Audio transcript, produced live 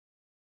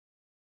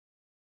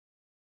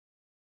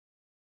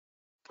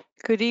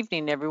Good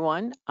evening,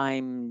 everyone.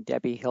 I'm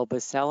Debbie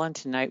Hilbasell, and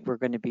tonight we're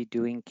going to be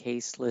doing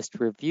case list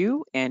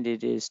review, and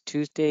it is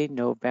Tuesday,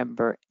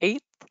 November 8th.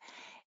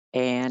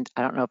 And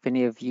I don't know if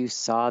any of you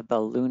saw the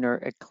lunar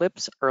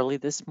eclipse early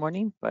this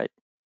morning, but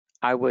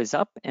I was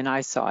up and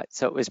I saw it,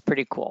 so it was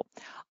pretty cool.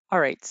 All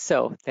right,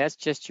 so that's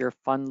just your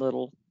fun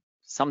little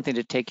something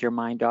to take your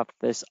mind off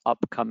this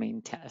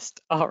upcoming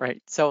test. All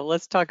right, so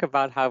let's talk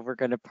about how we're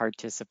going to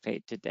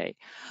participate today.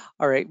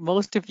 All right,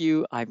 most of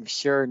you, I'm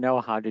sure,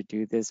 know how to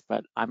do this,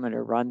 but I'm going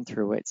to run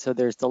through it. So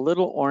there's the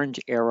little orange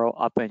arrow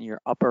up in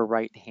your upper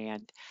right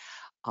hand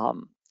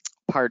um,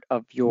 part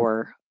of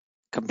your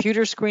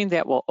computer screen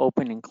that will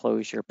open and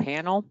close your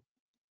panel.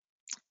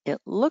 It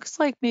looks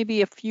like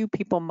maybe a few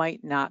people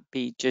might not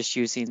be just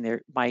using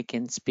their mic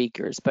and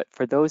speakers, but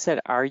for those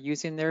that are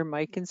using their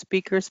mic and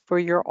speakers for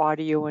your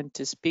audio and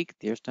to speak,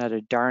 there's not a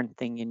darn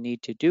thing you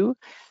need to do.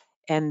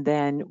 And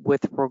then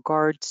with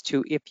regards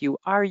to if you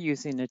are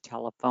using a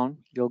telephone,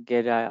 you'll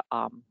get a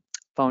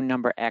phone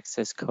number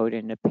access code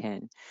and a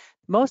PIN.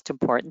 The most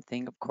important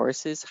thing, of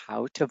course, is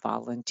how to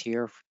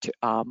volunteer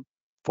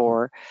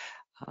for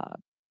uh,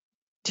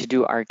 to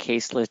do our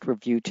case list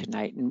review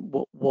tonight. And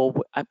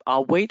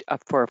I'll wait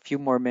for a few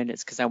more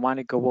minutes because I want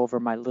to go over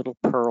my little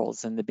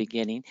pearls in the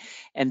beginning.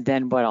 And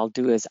then what I'll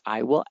do is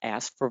I will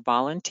ask for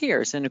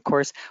volunteers. And of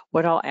course,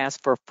 what I'll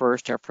ask for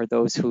first are for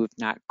those who have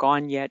not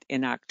gone yet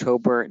in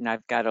October. And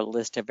I've got a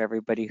list of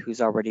everybody who's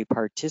already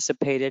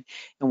participated.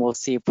 And we'll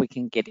see if we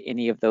can get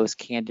any of those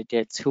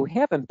candidates who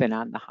haven't been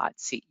on the hot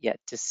seat yet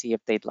to see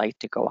if they'd like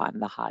to go on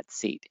the hot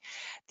seat.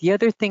 The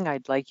other thing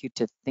I'd like you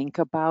to think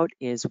about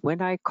is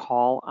when I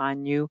call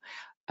on you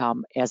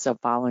as a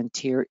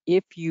volunteer,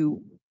 if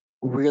you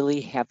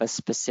really have a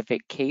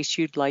specific case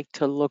you'd like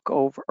to look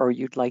over or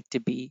you'd like to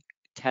be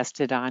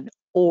tested on,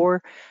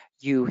 or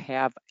you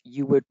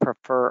would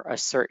prefer a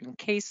certain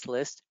case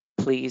list,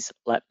 please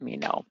let me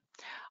know.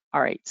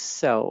 All right,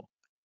 so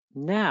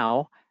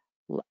now,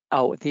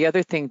 oh, the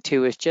other thing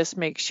too is just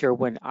make sure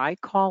when I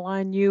call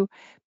on you,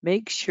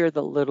 make sure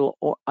the little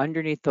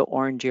underneath the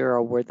orange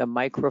arrow where the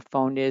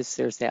microphone is,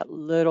 there's that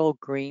little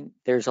green,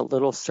 there's a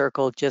little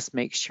circle. Just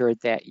make sure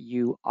that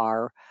you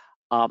are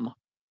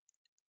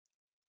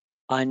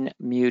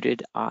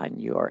unmuted on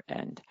your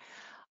end.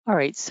 All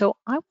right, so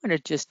I want to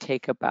just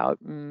take about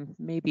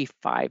maybe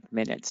 5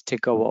 minutes to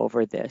go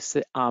over this.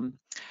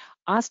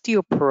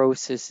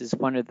 Osteoporosis is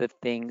one of the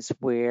things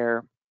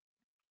where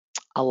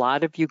a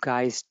lot of you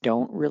guys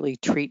don't really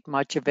treat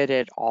much of it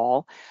at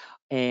all,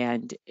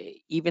 and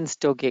even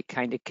still get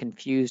kind of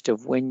confused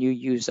of when you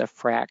use a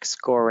FRAX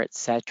score,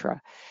 etc.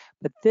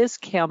 But this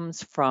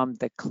comes from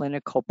the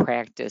clinical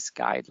practice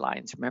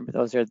guidelines. Remember,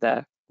 those are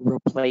the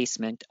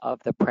replacement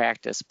of the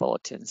practice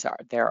bulletins.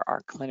 There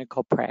are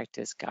clinical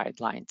practice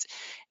guidelines.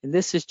 And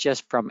this is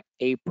just from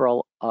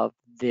April of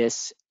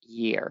this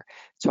year.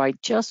 So I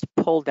just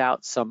pulled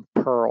out some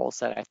pearls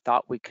that I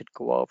thought we could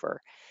go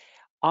over.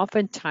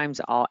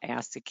 Oftentimes, I'll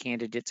ask the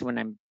candidates when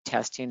I'm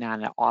testing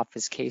on an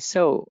office case,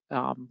 so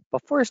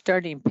before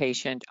starting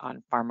patient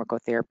on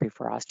pharmacotherapy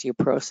for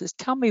osteoporosis,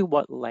 tell me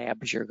what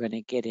labs you're going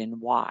to get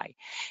and why.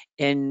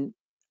 And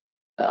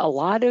a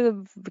lot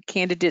of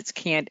candidates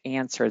can't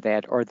answer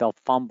that or they'll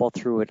fumble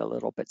through it a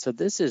little bit. So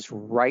this is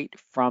right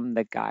from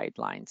the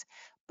guidelines.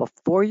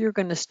 Before you're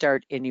going to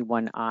start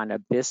anyone on a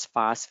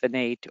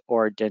bisphosnate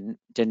or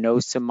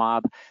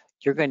denosumab,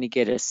 you're going to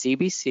get a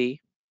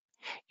CBC.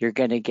 You're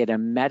going to get a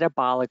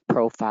metabolic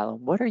profile. And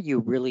what are you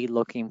really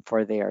looking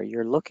for there?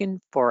 You're looking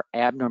for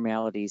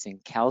abnormalities in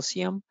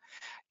calcium.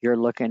 You're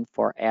looking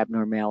for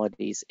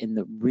abnormalities in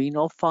the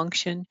renal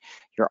function.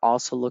 You're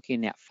also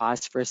looking at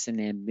phosphorus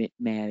and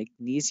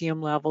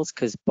magnesium levels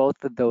because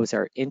both of those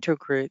are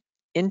integrally,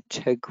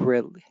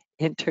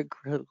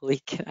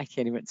 I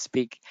can't even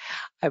speak.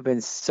 I've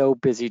been so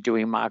busy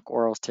doing mock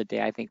orals today,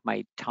 I think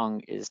my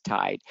tongue is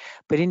tied.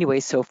 But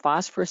anyway, so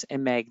phosphorus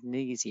and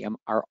magnesium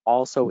are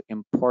also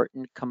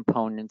important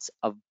components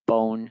of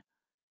bone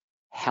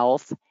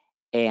health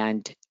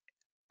and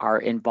are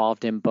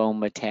involved in bone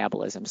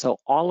metabolism. So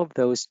all of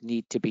those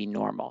need to be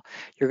normal.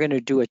 You're going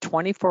to do a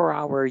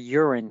 24-hour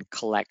urine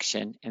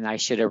collection, and I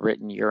should have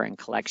written urine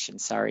collection,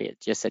 sorry, it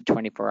just said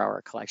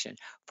 24-hour collection,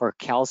 for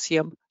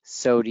calcium,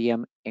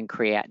 sodium, and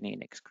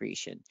creatinine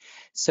excretion.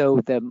 So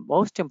the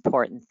most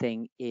important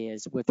thing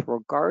is with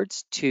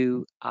regards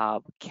to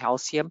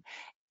calcium,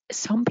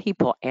 some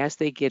people, as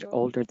they get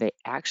older, they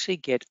actually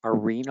get a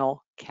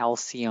renal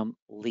calcium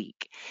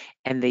leak,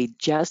 and they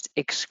just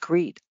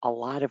excrete a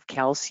lot of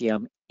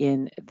calcium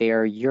in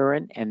their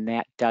urine, and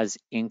that does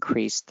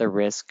increase the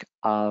risk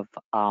of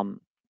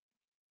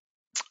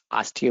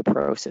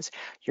osteoporosis.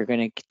 You're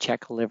going to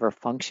check a liver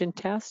function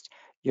test.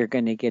 You're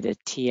going to get a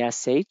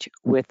TSH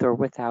with or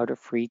without a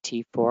free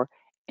T4,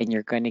 and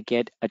you're going to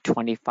get a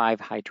 25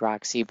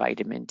 hydroxy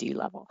vitamin D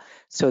level.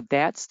 So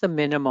that's the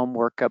minimum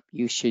workup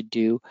you should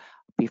do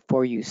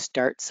before you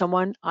start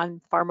someone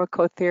on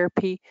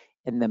pharmacotherapy.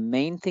 And the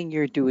main thing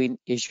you're doing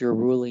is you're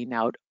ruling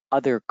out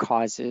other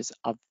causes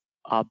of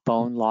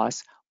bone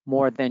loss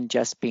more than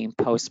just being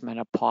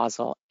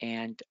postmenopausal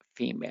and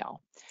female.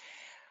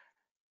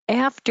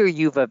 After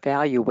you've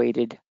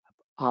evaluated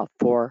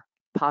for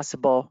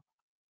possible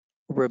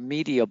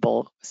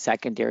remediable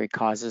secondary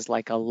causes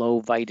like a low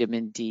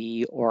vitamin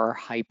D or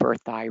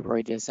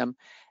hyperthyroidism,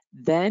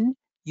 then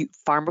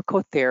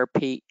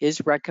pharmacotherapy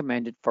is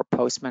recommended for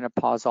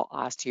postmenopausal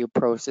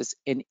osteoporosis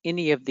in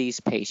any of these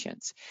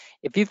patients.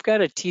 If you've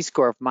got a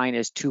T-score of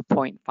minus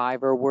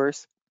 2.5 or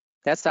worse,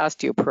 that's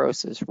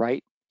osteoporosis,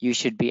 right? You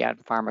should be on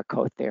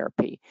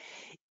pharmacotherapy.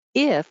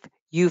 If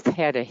you've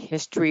had a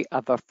history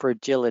of a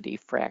fragility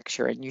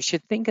fracture, and you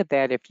should think of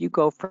that if you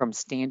go from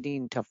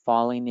standing to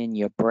falling and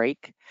you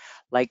break,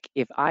 like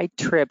if I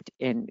tripped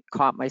and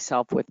caught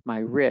myself with my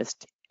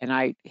wrist and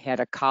I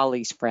had a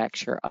Colles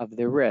fracture of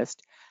the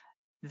wrist,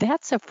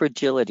 that's a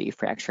fragility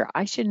fracture.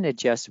 I shouldn't have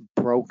just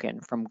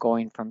broken from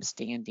going from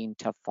standing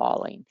to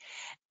falling.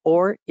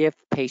 Or if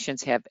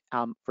patients have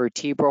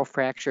vertebral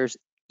fractures,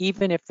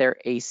 even if they're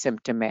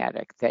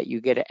asymptomatic, that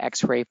you get an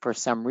x-ray for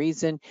some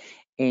reason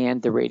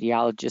and the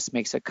radiologist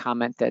makes a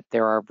comment that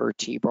there are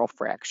vertebral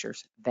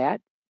fractures.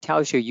 That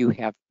tells you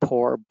have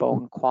poor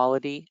bone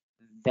quality.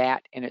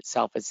 That in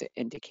itself is an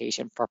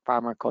indication for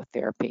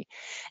pharmacotherapy.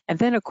 And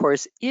then, of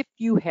course, if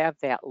you have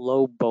that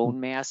low bone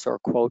mass or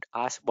quote,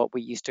 what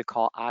we used to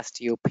call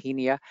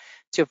osteopenia,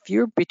 so if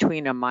you're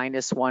between a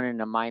 -1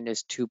 and a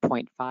minus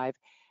 2.5,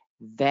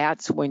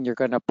 that's when you're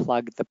going to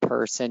plug the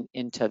person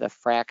into the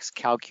FRAX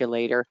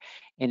calculator.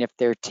 And if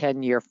their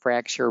 10-year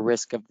fracture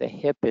risk of the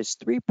hip is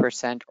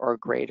 3% or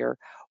greater,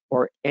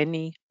 or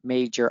any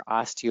major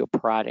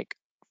osteoporotic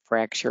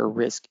fracture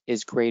risk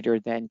is greater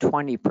than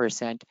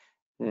 20%,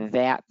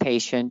 that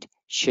patient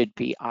should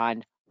be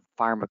on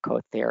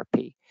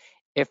pharmacotherapy.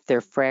 If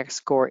their FRAX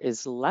score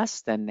is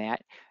less than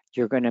that,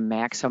 you're going to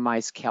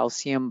maximize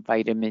calcium,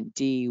 vitamin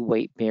D,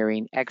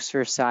 weight-bearing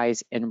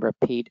exercise, and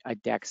repeat a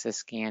DEXA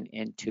scan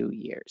in 2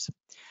 years.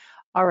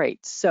 All right,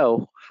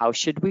 so how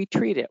should we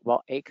treat it?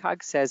 Well,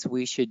 ACOG says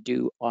we should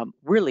do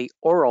really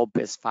oral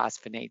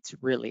bisphosphonates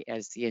really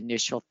as the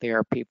initial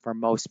therapy for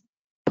most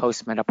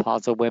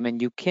postmenopausal women.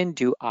 You can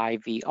do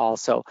IV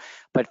also,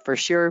 but for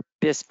sure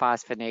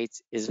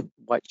bisphosphonates is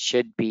what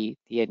should be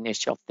the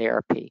initial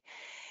therapy.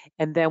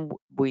 And then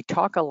we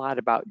talk a lot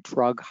about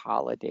drug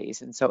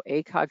holidays. And so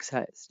ACOG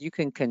says you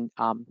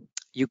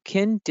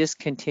can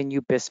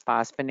discontinue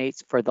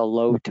bisphosphonates for the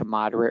low to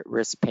moderate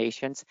risk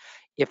patients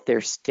if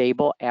they're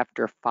stable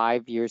after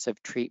 5 years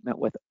of treatment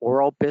with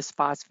oral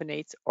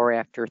bisphosphonates or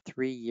after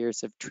 3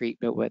 years of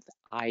treatment with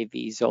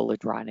IV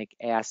zoledronic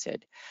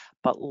acid.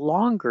 But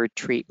longer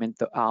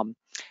treatment,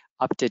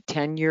 up to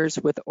 10 years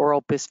with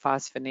oral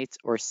bisphosphonates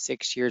or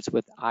 6 years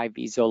with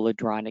IV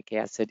zoledronic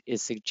acid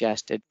is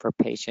suggested for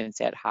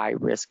patients at high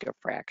risk of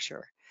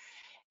fracture.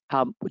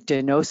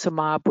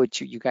 Denosumab,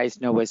 which you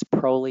guys know as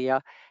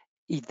Prolia,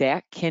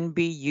 that can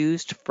be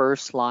used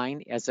first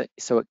line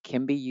so it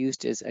can be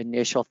used as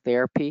initial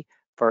therapy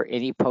for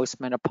any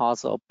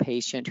postmenopausal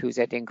patient who's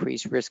at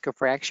increased risk of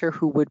fracture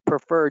who would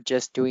prefer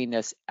just doing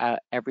this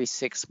every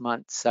 6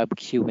 months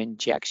sub-Q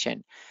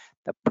injection.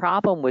 The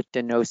problem with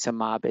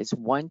denosumab is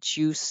once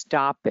you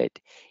stop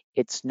it,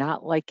 it's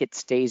not like it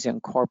stays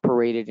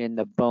incorporated in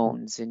the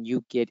bones and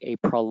you get a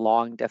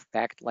prolonged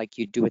effect like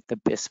you do with the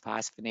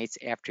bisphosphonates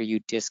after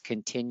you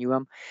discontinue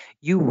them.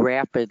 You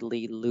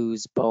rapidly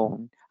lose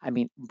bone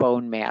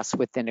mass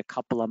within a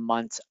couple of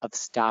months of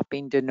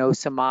stopping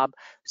denosumab.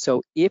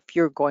 So if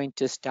you're going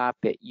to stop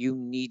it, you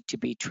need to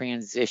be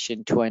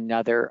transitioned to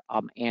another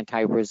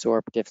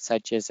anti-resorptive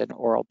such as an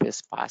oral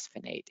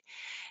bisphosphonate.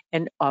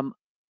 And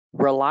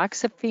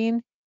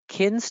raloxifene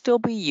can still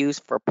be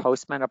used for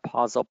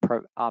postmenopausal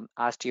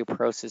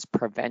osteoporosis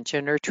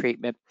prevention or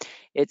treatment.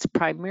 It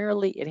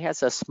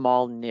has a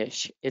small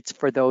niche. It's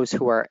for those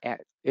who are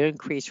at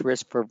increased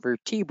risk for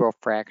vertebral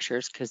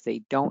fractures because they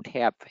don't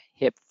have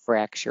hip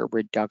fracture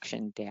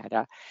reduction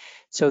data.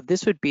 So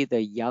this would be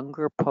the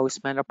younger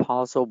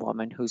postmenopausal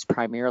woman who's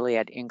primarily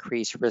at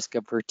increased risk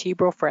of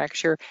vertebral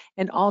fracture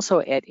and also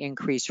at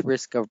increased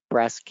risk of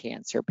breast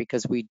cancer,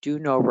 because we do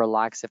know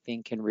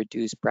raloxifene can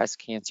reduce breast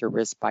cancer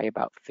risk by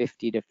about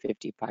 50 to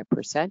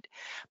 55%,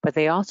 but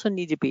they also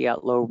need to be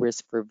at low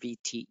risk for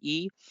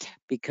VTE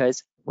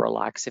because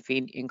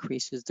raloxifene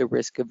increases the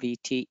risk of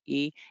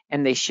VTE,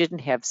 and they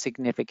shouldn't have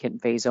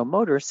significant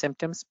vasomotor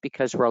symptoms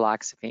because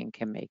raloxifene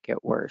can make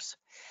it worse.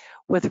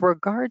 With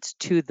regards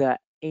to the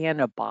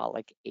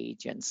anabolic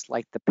agents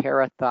like the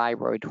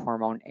parathyroid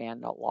hormone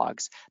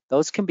analogs,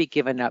 those can be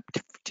given up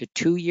to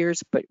 2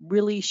 years, but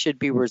really should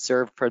be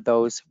reserved for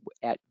those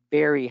at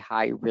very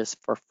high risk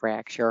for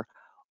fracture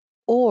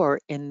or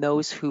in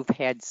those who've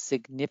had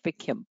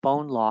significant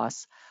bone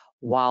loss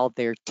while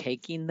they're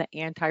taking the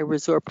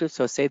anti-resorptive.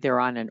 So say they're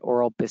on an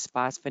oral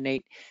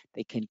bisphosphonate,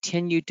 they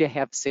continue to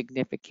have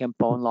significant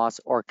bone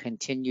loss or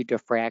continue to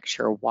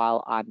fracture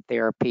while on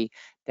therapy.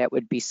 That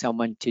would be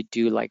someone to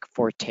do like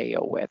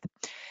Forteo with.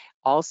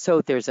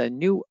 Also, there's a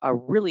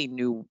really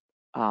new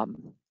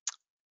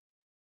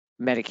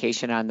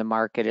medication on the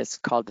market. It's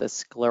called the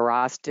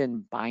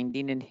sclerostin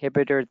binding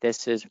inhibitor.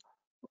 This is,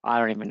 I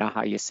don't even know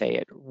how you say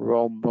it,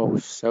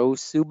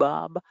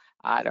 romosozumab.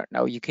 I don't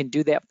know. You can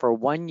do that for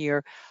 1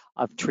 year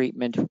of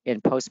treatment in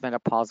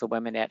postmenopausal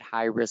women at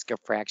high risk of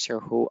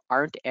fracture who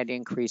aren't at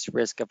increased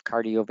risk of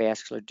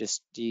cardiovascular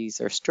disease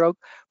or stroke,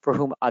 for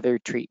whom other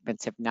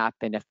treatments have not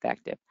been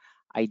effective.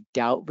 I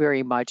doubt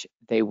very much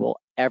they will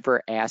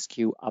ever ask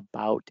you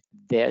about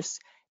this.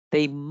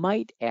 They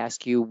might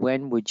ask you,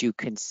 when would you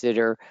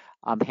consider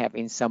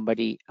having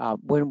somebody,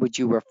 when would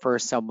you refer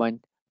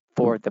someone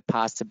for the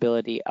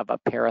possibility of a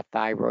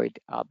parathyroid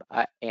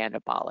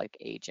anabolic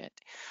agent.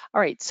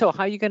 All right, so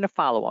how are you going to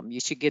follow them? You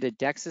should get a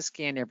DEXA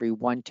scan every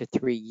 1 to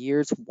 3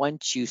 years.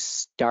 Once you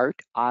start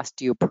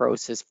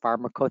osteoporosis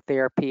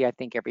pharmacotherapy, I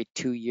think every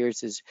 2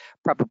 years is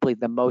probably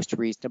the most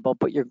reasonable,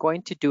 but you're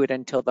going to do it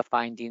until the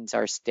findings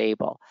are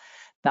stable.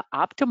 The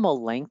optimal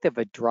length of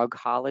a drug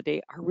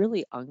holiday are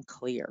really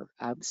unclear.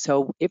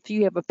 So if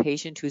you have a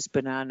patient who's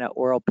been on an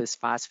oral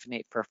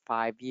bisphosphonate for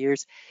 5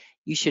 years,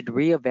 you should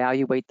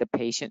reevaluate the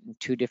patient in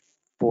 2 to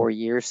 4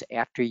 years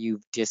after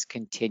you've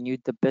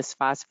discontinued the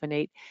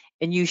bisphosphonate,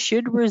 and you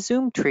should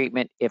resume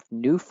treatment if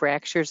new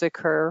fractures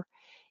occur,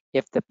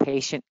 if the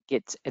patient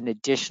gets an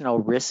additional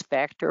risk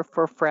factor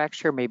for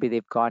fracture, maybe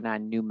they've gone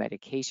on new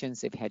medications,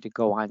 they've had to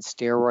go on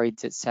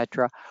steroids,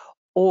 etc.,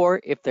 or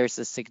if there's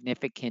a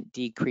significant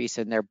decrease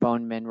in their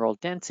bone mineral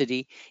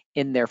density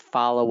in their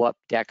follow-up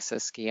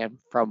DEXA scan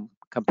from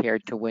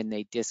compared to when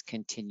they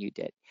discontinued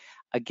it.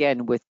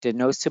 Again, with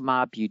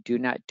denosumab, you do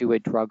not do a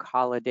drug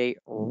holiday.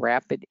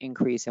 Rapid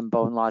increase in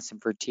bone loss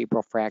and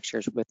vertebral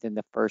fractures within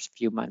the first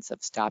few months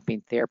of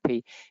stopping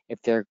therapy.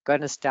 If they're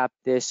going to stop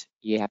this,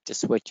 you have to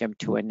switch them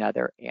to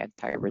another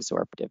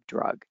anti-resorptive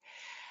drug.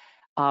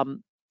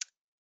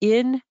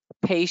 In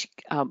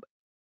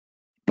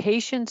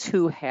patients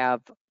who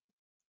have,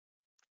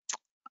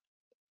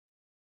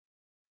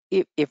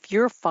 if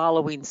you're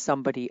following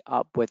somebody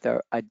up with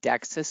a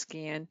DEXA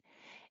scan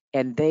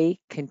and they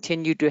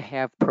continue to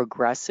have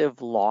progressive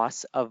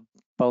loss of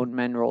bone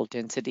mineral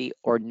density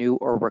or new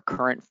or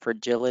recurrent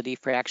fragility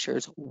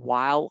fractures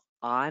while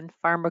on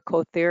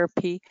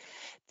pharmacotherapy,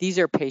 these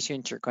are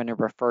patients you're going to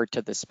refer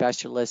to the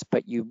specialist,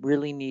 but you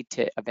really need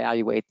to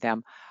evaluate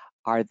them.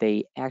 Are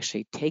they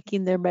actually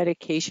taking their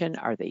medication?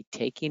 Are they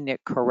taking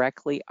it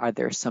correctly? Are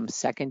there some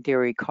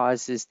secondary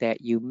causes that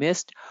you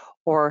missed?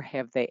 Or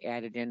have they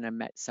added in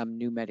some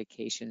new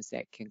medications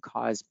that can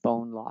cause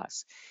bone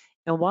loss?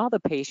 And while the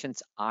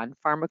patient's on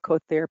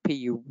pharmacotherapy,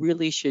 you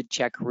really should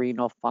check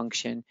renal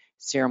function,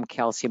 serum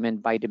calcium,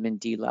 and vitamin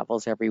D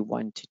levels every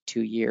 1 to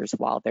 2 years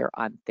while they're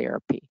on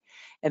therapy.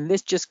 And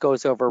this just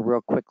goes over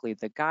real quickly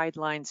the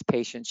guidelines.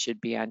 Patients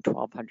should be on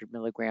 1,200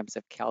 milligrams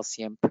of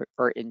calcium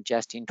or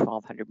ingesting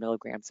 1,200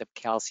 milligrams of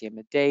calcium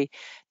a day.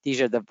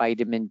 These are the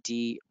vitamin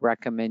D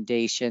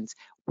recommendations.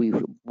 We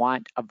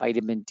want a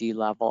vitamin D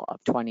level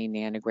of 20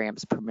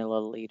 nanograms per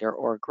milliliter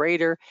or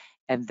greater.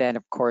 And then,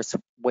 of course,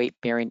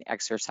 weight-bearing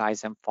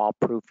exercise and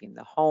fall-proofing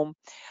the home.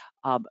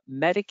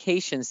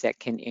 Medications that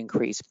can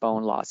increase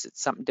bone loss, it's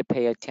something to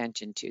pay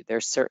attention to.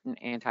 There's certain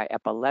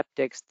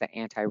anti-epileptics, the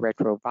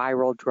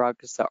antiretroviral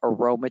drugs, the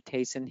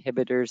aromatase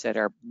inhibitors that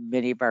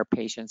many of our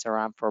patients are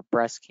on for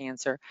breast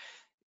cancer,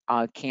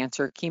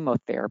 cancer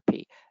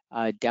chemotherapy,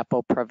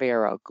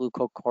 Depo-Provera,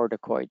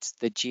 glucocorticoids,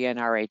 the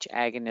GnRH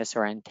agonists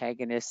or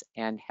antagonists,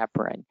 and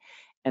heparin.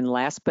 And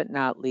last but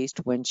not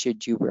least, when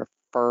should you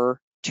refer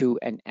to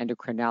an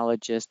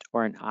endocrinologist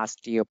or an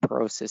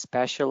osteoporosis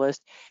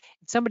specialist?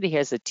 If somebody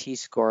has a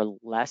T-score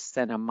less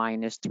than a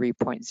minus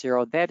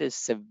 3.0, that is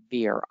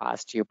severe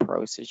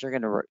osteoporosis. You're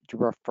going to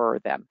refer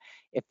them.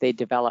 If they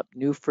develop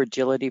new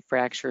fragility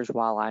fractures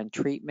while on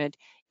treatment,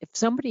 if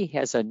somebody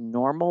has a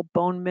normal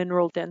bone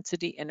mineral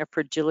density and a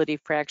fragility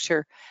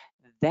fracture,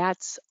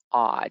 that's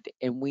odd,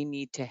 and we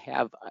need to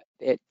have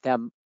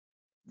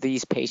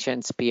these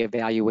patients be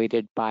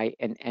evaluated by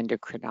an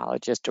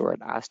endocrinologist or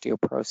an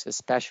osteoporosis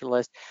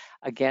specialist.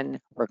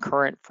 Again,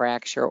 recurrent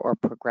fracture or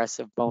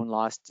progressive bone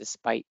loss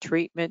despite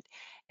treatment.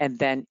 And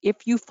then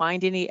if you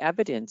find any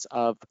evidence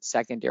of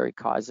secondary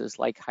causes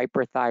like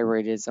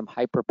hyperthyroidism,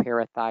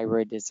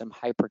 hyperparathyroidism,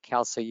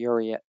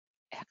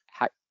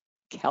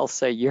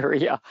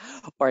 calciuria,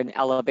 or an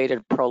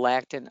elevated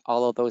prolactin,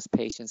 all of those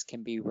patients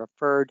can be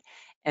referred.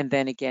 And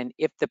then again,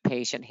 if the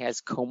patient has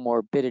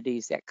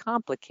comorbidities that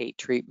complicate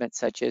treatment,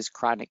 such as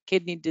chronic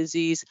kidney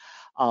disease,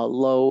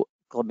 low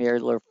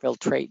glomerular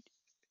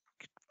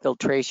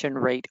filtration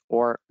rate,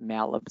 or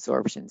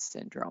malabsorption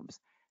syndromes.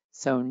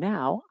 So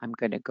now I'm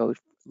going to go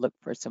look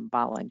for some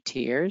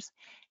volunteers,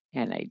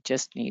 and I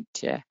just need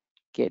to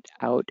get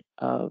out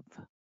of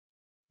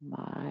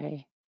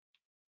my,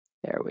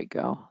 there we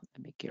go.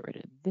 Let me get rid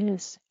of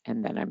this,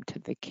 and then I'm to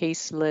the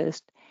case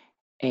list,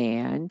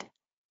 and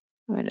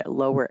I'm going to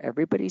lower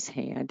everybody's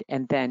hand,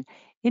 and then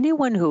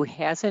anyone who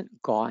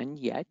hasn't gone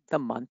yet the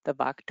month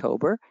of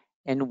October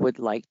and would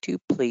like to,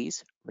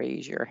 please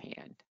raise your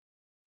hand.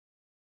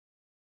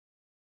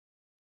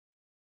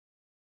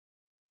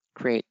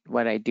 Great.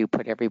 What I do,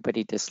 put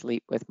everybody to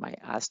sleep with my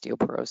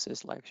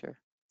osteoporosis lecture.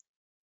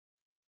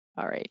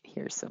 All right,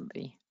 here's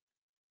somebody.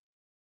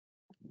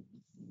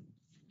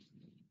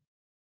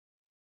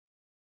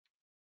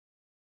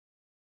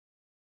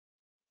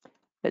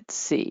 Let's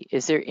see,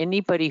 is there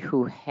anybody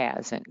who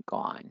hasn't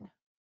gone,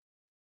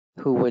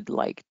 who would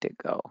like to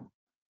go?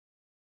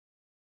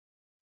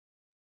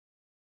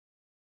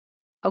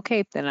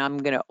 Okay, then I'm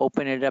going to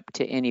open it up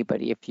to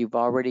anybody. If you've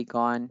already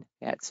gone,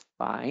 that's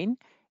fine.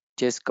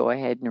 Just go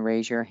ahead and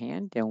raise your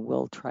hand and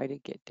we'll try to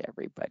get to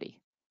everybody.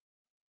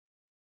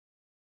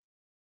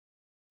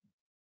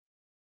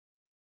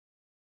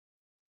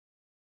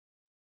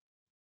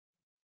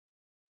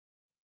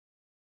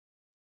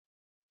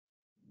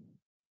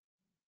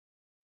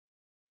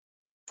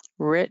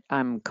 Rit,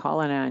 I'm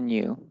calling on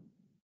you.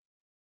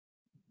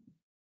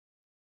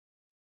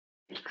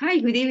 Hi,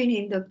 good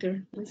evening,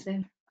 Dr.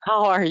 Lisa.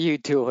 How are you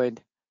doing?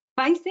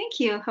 Fine, thank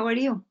you. How are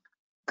you?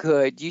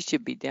 Good. You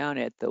should be down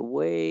at the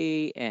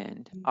way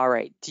end. All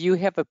right. Do you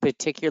have a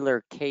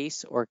particular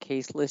case or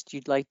case list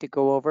you'd like to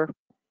go over?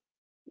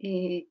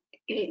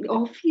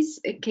 Office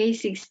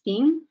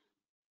K16.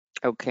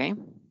 Okay.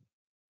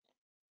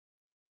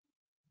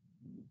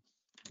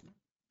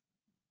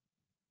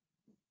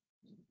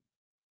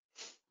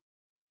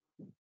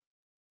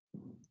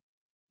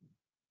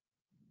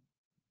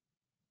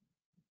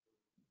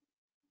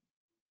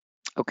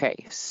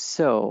 Okay.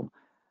 So,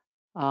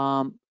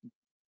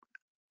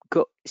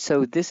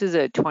 so this is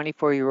a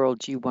 24-year-old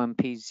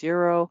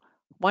G1P0.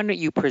 Why don't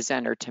you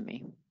present her to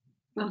me?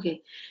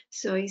 Okay,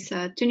 so it's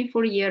a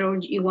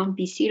 24-year-old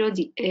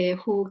E1P0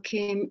 who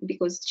came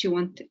because she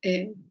wanted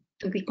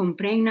to become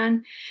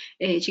pregnant.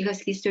 She had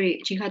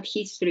history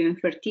of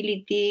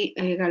infertility,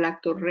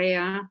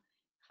 galactorrhea,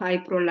 high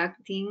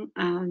prolactin,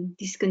 and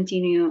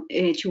discontinued.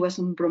 She was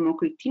on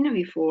bromocriptina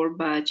before,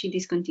 but she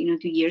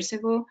discontinued 2 years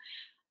ago.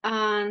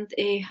 And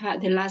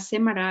the last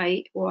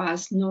MRI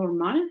was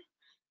normal,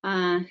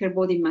 and her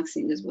body mass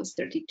index was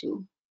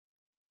 32.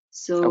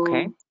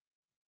 Okay. So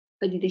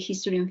I did a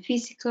history and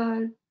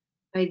physical.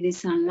 I did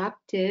some lab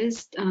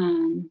tests.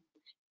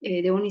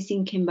 The only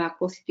thing came back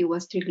positive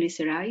was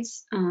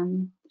triglycerides.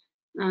 And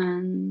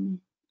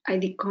I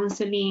did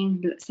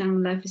counseling,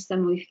 some lifestyle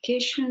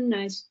modification,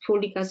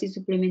 folic acid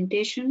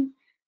supplementation,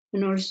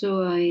 and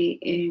also I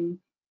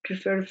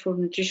referred for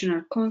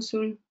nutritional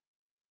consult.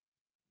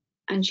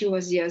 And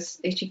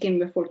she came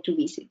before 2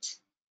 visits.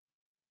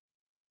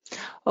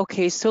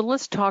 Okay, so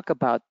let's talk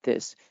about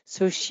this.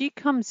 So she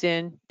comes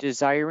in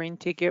desiring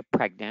to get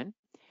pregnant.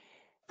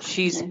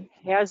 She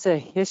has a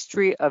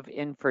history of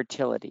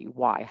infertility.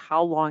 Why?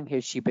 How long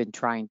has she been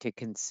trying to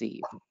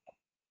conceive?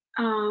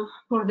 For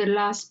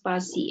the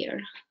past year.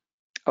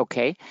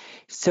 Okay,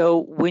 so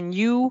when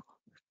you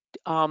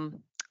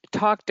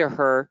talk to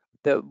her,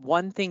 the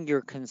one thing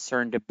you're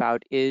concerned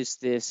about is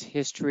this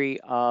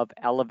history of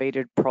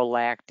elevated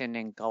prolactin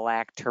and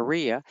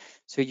galactorrhea.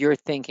 So you're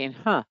thinking,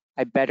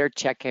 I better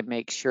check and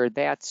make sure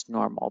that's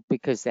normal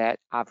because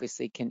that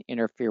obviously can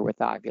interfere with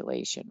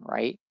ovulation,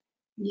 right?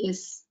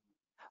 Yes.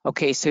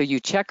 Okay, so you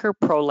check her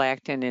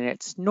prolactin and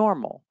it's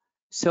normal.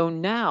 So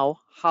now,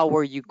 how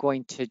are you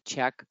going to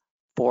check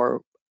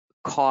for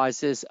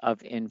causes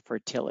of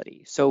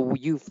infertility? So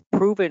you've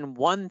proven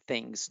one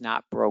thing's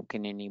not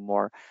broken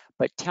anymore,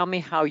 but tell me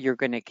how you're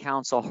going to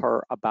counsel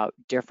her about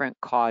different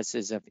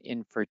causes of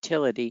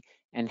infertility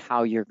and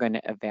how you're going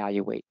to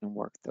evaluate and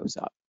work those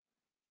up.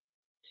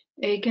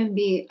 It can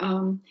be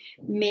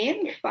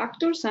male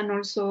factors and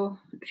also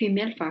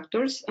female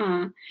factors.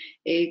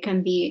 It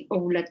can be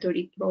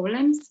ovulatory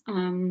problems,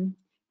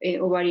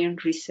 ovarian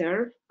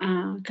reserve,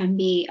 can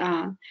be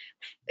a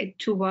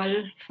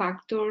tubal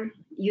factor,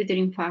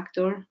 uterine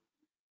factor,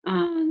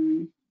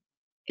 and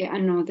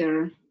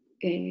another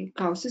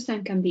causes,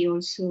 and can be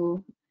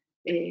also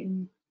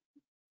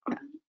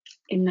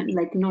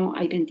like no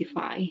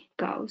identify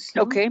cause.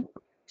 No? Okay.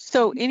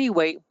 So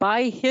anyway,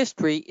 by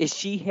history, is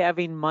she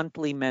having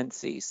monthly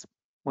menses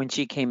when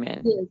she came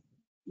in? Yes,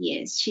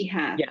 yes, she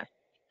had. Yeah.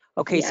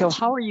 Okay, Yeah, so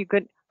how are you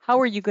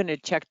going to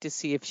check to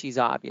see if she's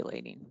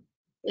ovulating?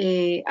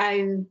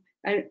 I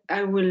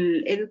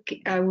will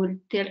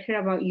tell her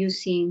about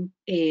using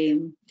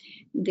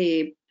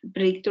the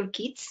predictor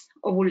kits,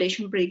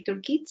 ovulation predictor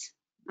kits,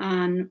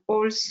 and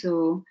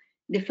also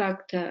the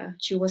fact that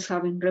she was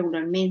having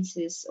regular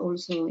menses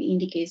also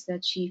indicates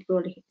that she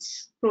probably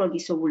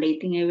is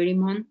ovulating every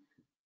month.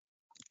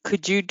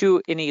 Could you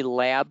do any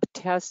lab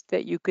tests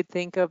that you could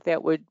think of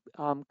that would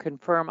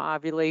confirm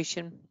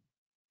ovulation?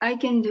 I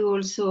can do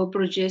also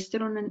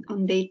progesterone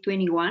on day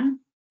 21.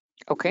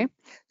 Okay,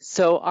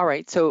 so all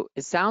right, so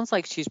it sounds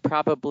like she's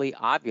probably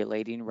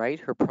ovulating, right?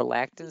 Her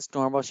prolactin's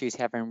normal, she's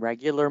having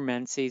regular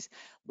menses.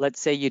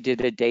 Let's say you did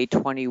a day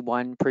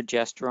 21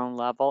 progesterone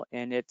level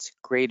and it's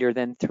greater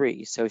than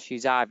 3, so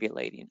she's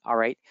ovulating. All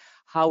right,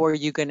 how are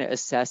you going to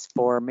assess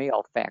for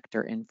male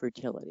factor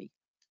infertility?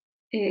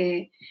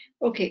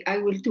 Okay, I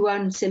will do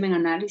a semen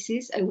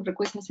analysis. I will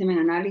request a semen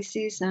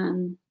analysis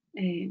and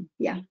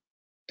yeah,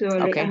 to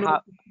evaluate. Okay, I know.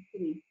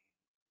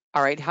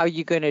 all right, how are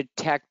you going to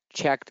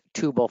check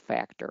tubal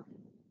factor?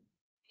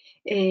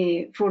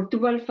 For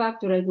tubal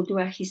factor, I would do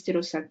a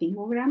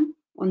hysterosalpingogram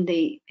on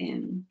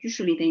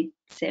usually day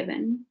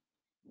 7.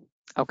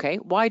 Okay,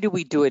 why do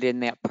we do it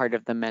in that part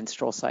of the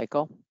menstrual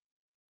cycle?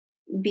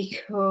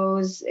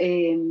 because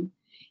there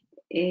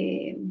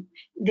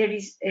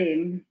is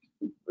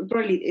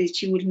probably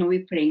she will not be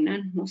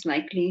pregnant, most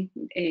likely,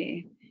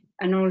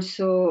 and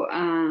also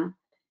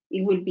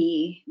it will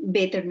be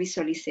better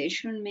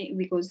visualization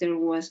because there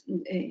was.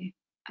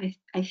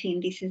 I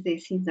think this is the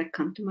things that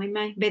come to my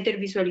mind: better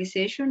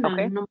visualization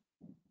Okay. and no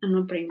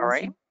All right.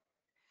 pregnancy.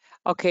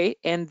 Okay.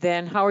 And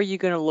then how are you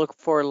going to look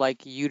for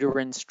like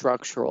uterine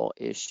structural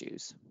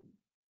issues?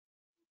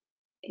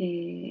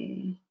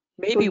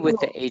 Maybe with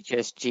the Well,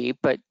 HSG,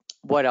 but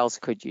what else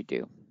could you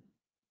do?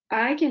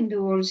 I can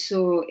do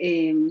also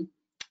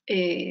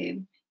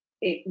baseline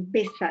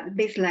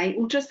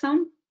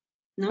ultrasound,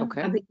 no,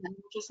 Okay. a baseline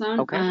ultrasound,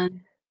 Okay.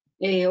 and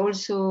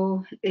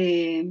also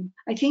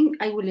I think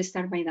I will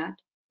start by that,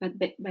 but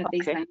Okay.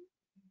 baseline.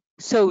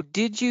 So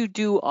did you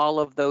do all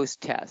of those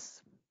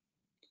tests?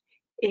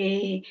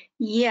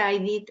 Yeah, I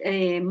did.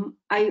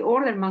 I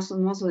ordered most of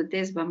the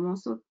tests, but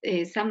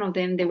some of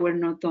them they were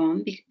not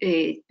done.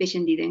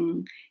 Patient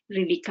didn't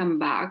really come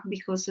back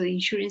because of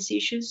insurance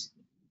issues.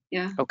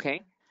 Yeah.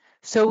 Okay.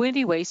 So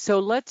anyway, so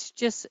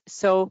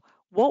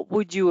what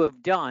would you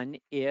have done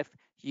if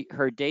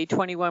her day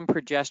 21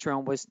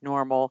 progesterone was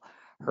normal,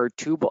 her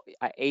tubal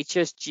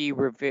HSG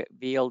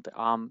revealed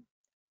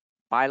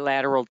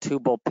bilateral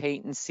tubal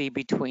patency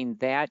between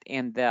that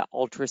and the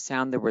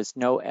ultrasound. There was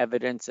no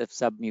evidence of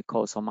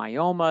submucosal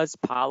myomas,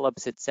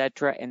 polyps,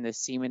 etc., and the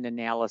semen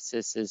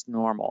analysis is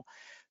normal.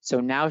 So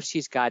now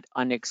she's got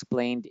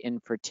unexplained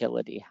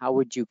infertility. How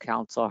would you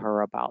counsel her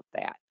about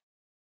that?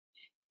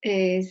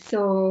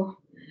 So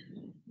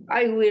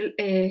I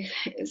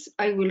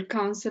will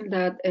counsel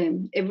that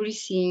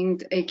everything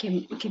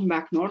came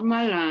back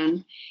normal,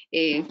 and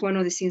one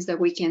of the things that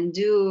we can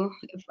do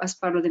as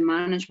part of the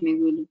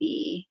management will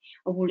be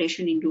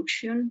ovulation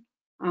induction.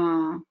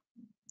 Uh,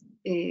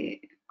 uh,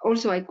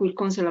 Also, I could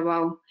counsel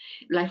about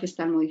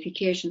lifestyle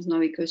modifications, no,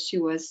 because she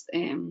was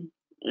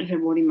her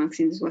body mass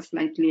index was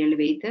slightly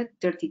elevated,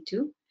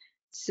 32.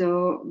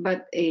 So,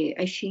 but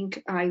I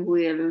think I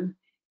will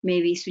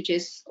maybe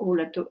suggest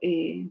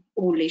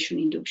ovulation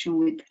induction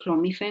with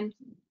clomiphene.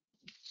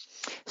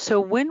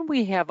 So when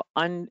we have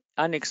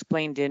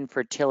unexplained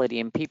infertility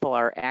and people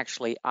are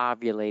actually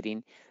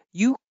ovulating,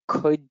 you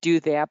could do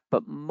that,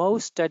 but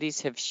most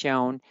studies have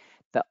shown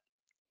that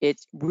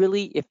it's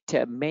really, if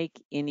to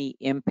make any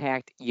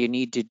impact, you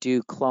need to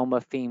do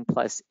clomiphene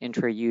plus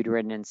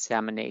intrauterine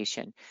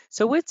insemination.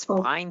 So it's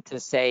Oh, fine to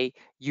say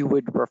you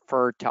would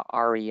refer to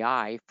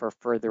REI for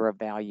further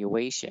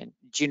evaluation.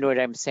 Do you know what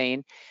I'm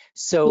saying?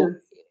 So yes.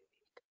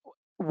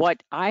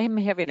 what I'm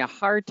having a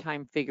hard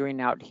time figuring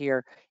out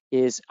here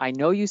is I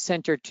know you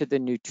sent her to the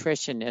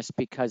nutritionist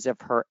because of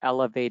her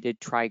elevated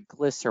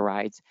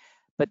triglycerides,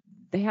 but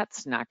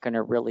that's not going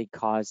to really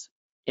cause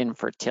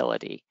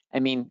infertility. I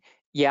mean,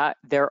 yeah,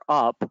 they're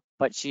up,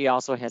 but she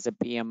also has a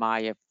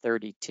BMI of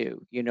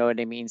 32. You know what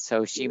I mean?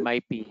 So she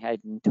might be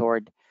heading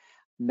toward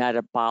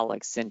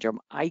metabolic syndrome.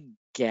 I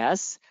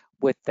guess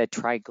with the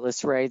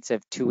triglycerides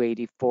of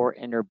 284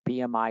 and her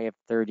BMI of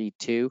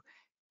 32,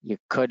 you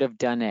could have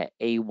done an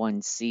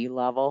A1C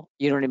level,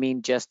 you know what I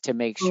mean, just to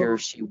make sure Oh,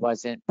 she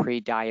wasn't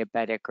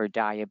pre-diabetic or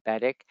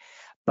diabetic.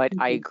 But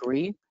I mhm.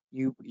 agree,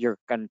 you're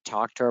going to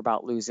talk to her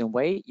about losing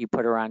weight. You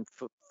put her on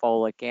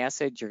folic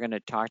acid. You're going to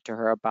talk to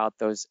her about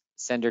those,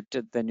 send her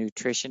to the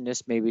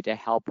nutritionist maybe to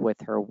help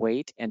with her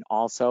weight, and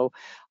also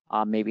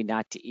maybe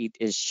not to eat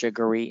as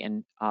sugary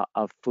and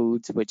of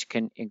foods which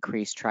can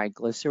increase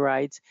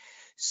triglycerides.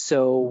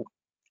 So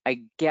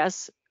I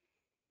guess,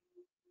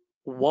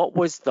 what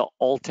was the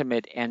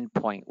ultimate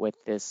endpoint with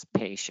this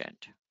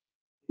patient?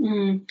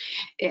 Mm.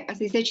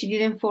 As I said, she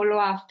didn't follow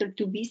after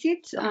 2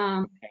 visits,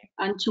 Okay.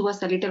 and she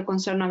was a little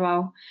concerned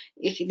about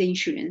the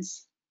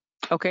insurance.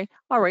 Okay.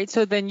 All right.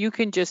 So then you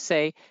can just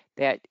say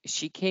that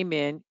she came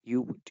in,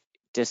 you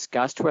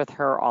discussed with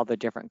her all the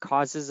different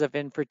causes of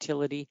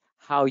infertility,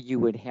 how you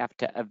would have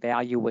to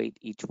evaluate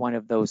each one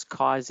of those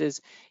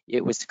causes.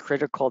 It was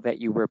critical that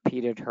you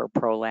repeated her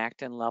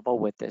prolactin level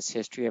with this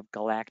history of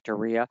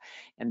galactorrhea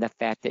and the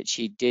fact that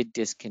she did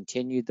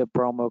discontinue the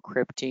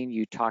bromocriptine.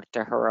 You talked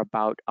to her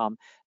about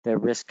the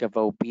risk of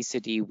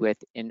obesity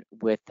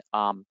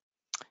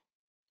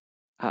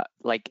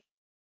like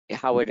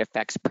how it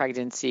affects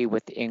pregnancy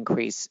with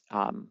increased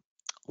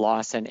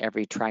loss in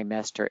every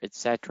trimester,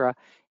 etc.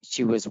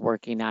 She was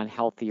working on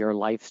healthier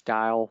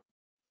lifestyle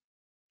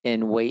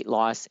and weight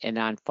loss and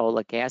on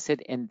folic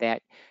acid, and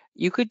that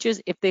you could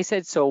just, if they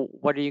said, so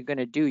what are you going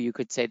to do? You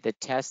could say the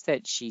tests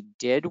that she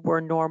did were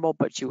normal,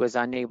 but she was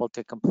unable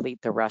to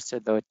complete the rest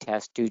of the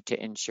tests due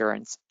to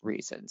insurance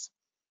reasons.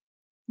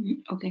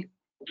 Okay.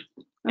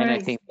 All And I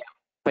right. think, yeah,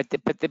 but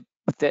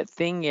the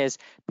thing is,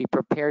 be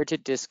prepared to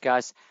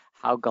discuss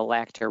how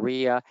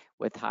galactorrhea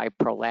with high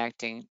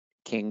prolactin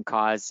can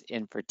cause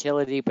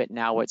infertility, but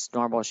now it's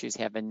normal. She's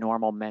having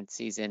normal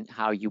menses, and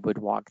how you would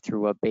walk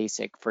through a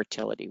basic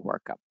fertility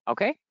workup.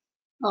 Okay?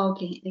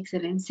 Okay.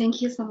 Excellent.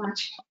 Thank you so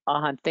much.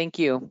 Thank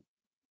you.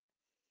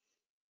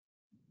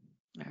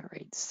 All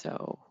right,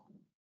 so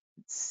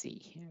let's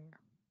see here.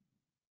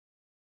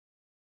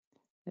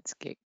 Let's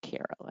get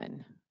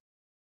Carolyn.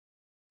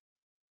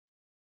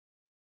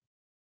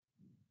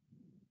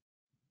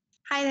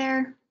 Hi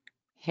there.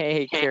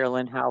 Hey,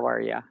 Carolyn, how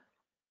are you?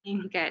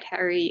 I'm good. How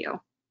are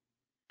you?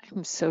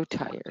 I'm so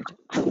tired.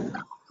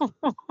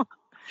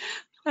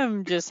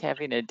 I'm just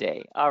having a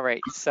day. All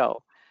right,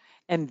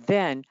 and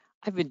then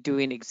I've been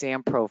doing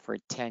Exam Pro for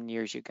 10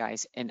 years, you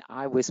guys, and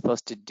I was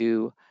supposed to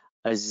do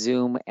a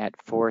Zoom at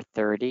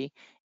 4:30,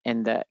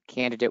 and the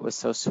candidate was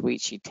so sweet.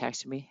 She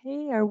texted me,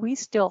 "Hey, are we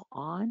still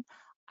on?"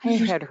 I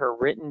had her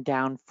written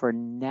down for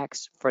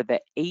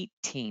the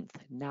 18th,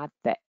 not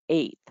the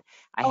 8th.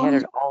 I had Oh,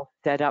 it all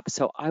set up,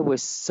 so I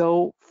was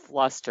so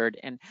flustered,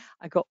 and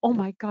I go, "Oh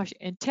my gosh,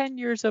 in 10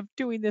 years of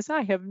doing this,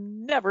 I have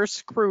never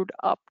screwed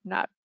up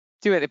not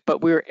doing it."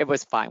 But it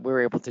was fine. We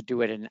were able to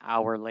do it an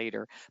hour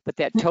later, but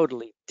that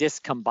totally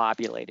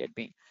discombobulated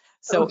me.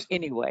 So okay.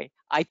 anyway,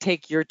 I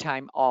take your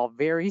time all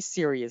very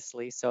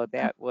seriously. So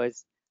I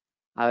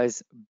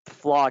was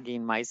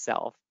flogging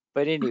myself.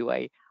 But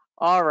anyway,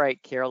 all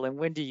right, Carolyn,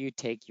 when do you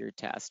take your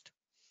test?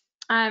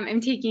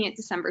 I'm taking it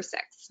December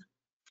 6th.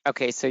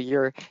 Okay, so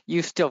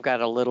you've still got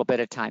a little bit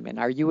of time. And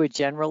are you a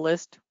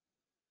generalist?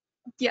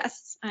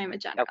 Yes, I'm a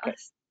Okay.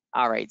 generalist.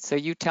 All right. So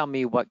you tell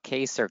me what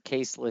case or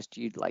case list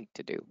you'd like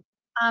to do.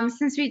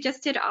 Since we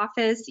just did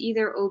office,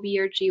 either OB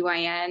or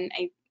GYN,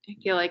 I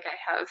feel like I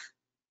have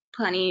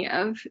plenty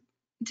of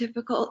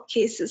difficult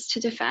cases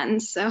to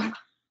defend. So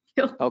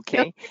feel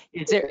Okay.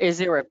 Is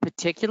there a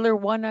particular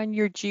one on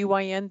your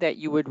GYN that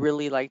you would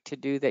really like to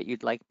do that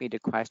you'd like me to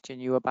question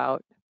you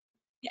about?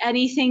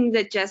 anything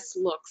that just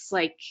looks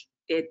like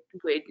it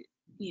would,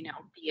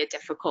 be a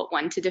difficult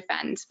one to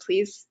defend.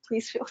 Please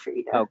feel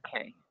free to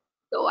Okay.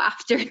 go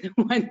after the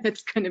one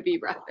that's going to be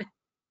rough.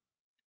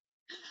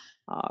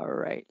 All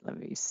right. Let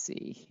me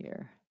see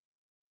here.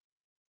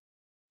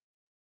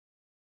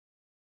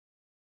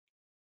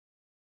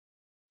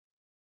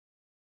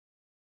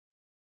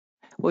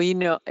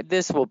 Well,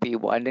 this will be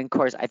one. And of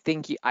course, I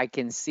think I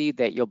can see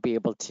that you'll be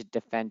able to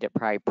defend it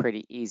probably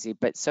pretty easy.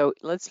 But so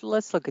let's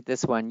look at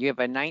this one. You have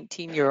a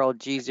 19-year-old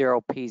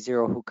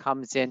G0P0 who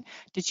comes in.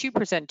 Did she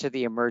present to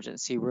the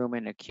emergency room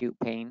in acute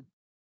pain?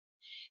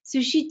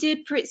 So she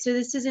did, so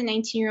this is a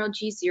 19-year-old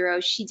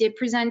G0. She did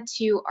present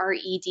to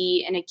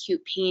RED and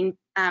acute pain,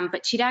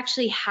 but she'd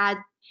actually had,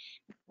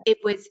 it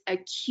was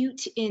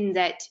acute in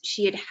that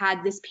she had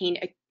had this pain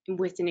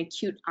with an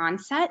acute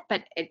onset,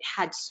 but it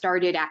had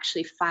started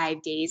actually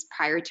 5 days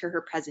prior to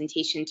her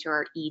presentation to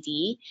our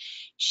ED.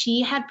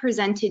 She had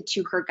presented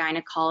to her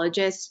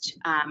gynecologist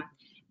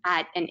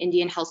at an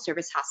Indian Health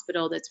Service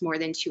hospital that's more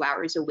than 2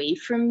 hours away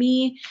from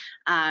me.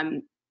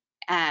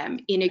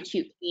 In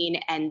acute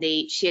pain, and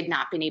she had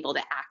not been able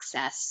to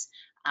access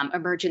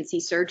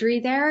emergency surgery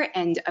there,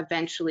 and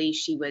eventually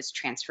she was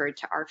transferred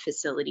to our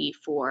facility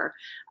for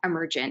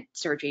emergent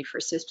surgery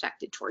for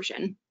suspected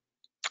torsion.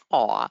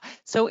 Aw.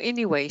 So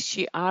anyway,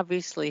 she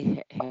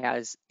obviously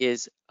has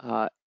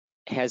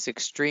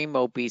extreme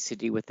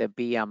obesity with a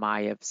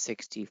BMI of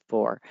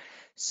 64.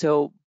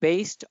 So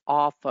based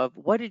off of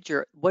what did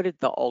the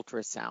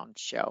ultrasound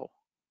show?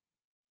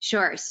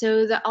 Sure.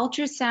 So the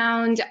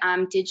ultrasound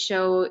did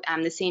show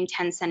the same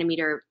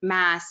 10-centimeter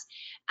mass.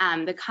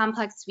 The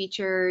complex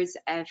features,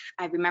 if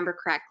I remember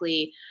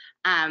correctly,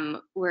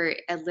 were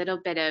a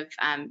little bit of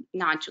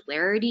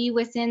nodularity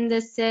within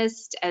the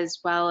cyst, as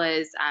well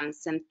as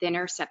some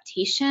thinner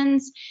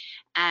septations.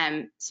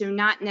 So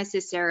not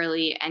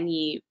necessarily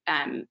any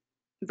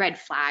red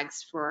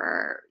flags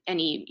for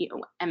any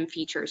M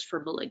features for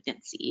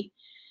malignancy.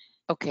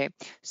 Okay.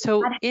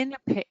 So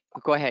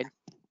go ahead.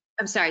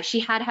 I'm sorry, she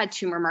had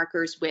tumor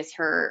markers with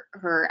her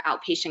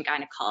outpatient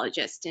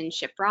gynecologist in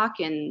Shiprock,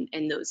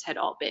 and those had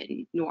all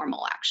been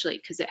normal actually,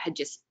 because it had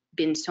just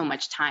been so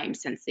much time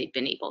since they'd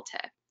been able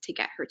to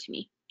get her to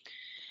me.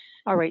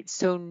 All right.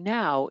 So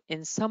now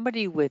in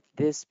somebody with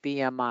this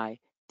BMI,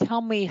 tell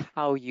me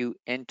how you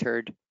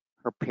entered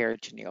her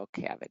peritoneal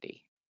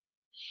cavity.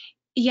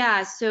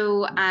 Yeah,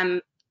 so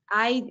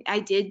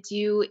I did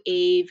do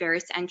a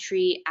varus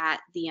entry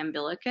at the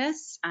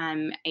umbilicus.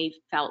 I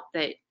felt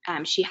that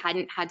she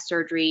hadn't had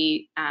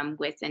surgery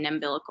with an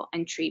umbilical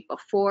entry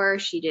before.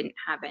 She didn't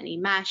have any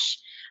mesh.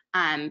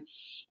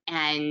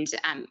 And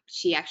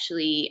she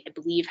actually, I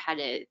believe, had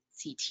a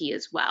CT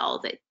as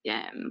well that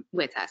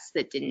with us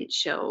that didn't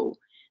show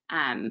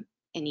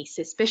any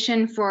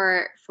suspicion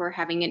for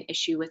having an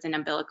issue with an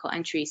umbilical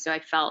entry. So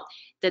I felt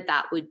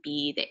that would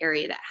be the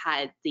area that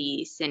had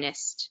the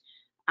thinnest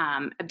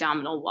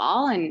abdominal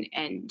wall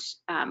and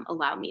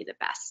allow me the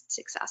best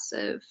success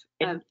of.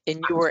 And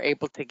you were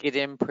able to get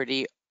in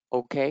pretty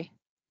okay?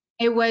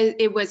 It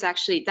was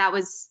actually that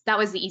was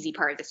the easy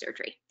part of the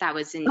surgery. That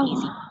was an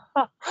easy.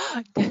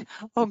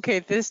 Okay,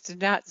 this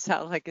did not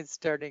sound like it's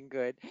starting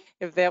good.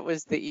 If that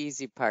was the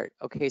easy part.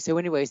 Okay, so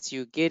anyways,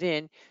 you get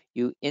in,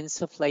 you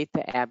insufflate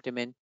the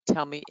abdomen.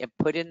 Tell me, and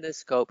put in the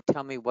scope.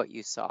 Tell me what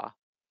you saw.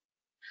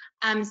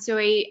 So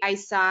I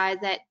saw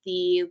that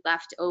the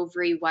left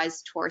ovary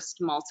was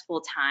torsed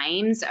multiple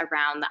times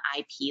around the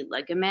IP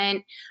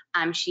ligament.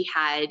 She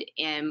had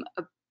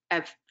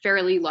a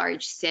fairly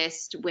large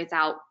cyst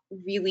without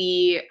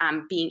really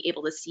being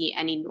able to see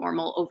any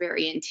normal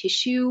ovarian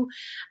tissue.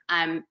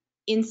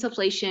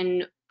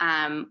 Insufflation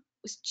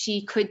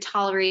She could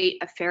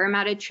tolerate a fair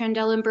amount of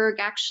Trendelenburg,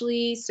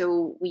 actually,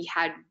 so we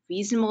had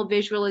reasonable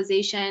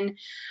visualization,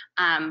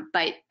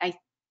 but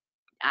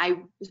I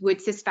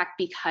would suspect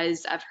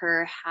because of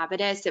her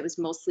habitus, it was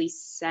mostly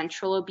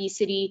central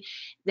obesity,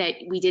 that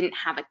we didn't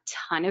have a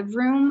ton of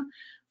room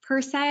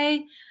per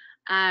se.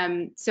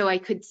 So I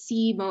could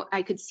see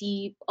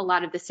a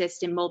lot of the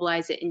cyst and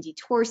mobilize it and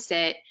detorse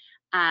it,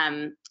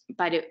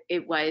 but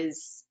it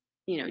was,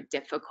 you know,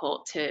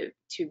 difficult to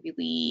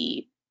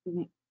really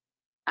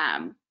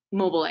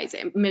mobilize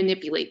it,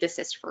 manipulate the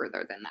cyst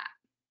further than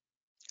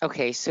that.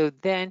 Okay, so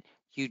then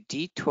you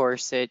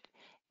detorse it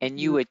and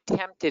you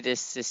attempted a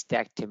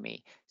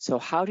cystectomy. So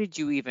how did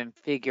you even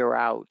figure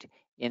out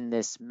in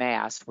this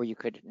mass where you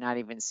could not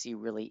even see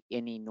really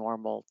any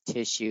normal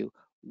tissue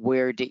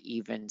where to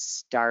even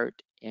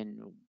start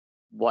and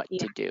what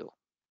Yeah. to do?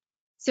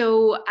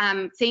 So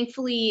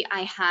thankfully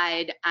I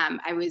had,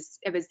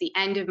 it was the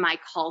end of my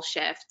call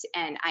shift,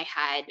 and I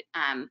had,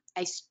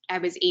 I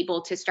was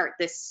able to start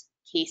this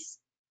case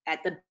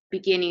at the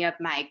beginning of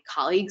my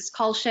colleague's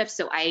call shift.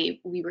 So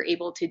we were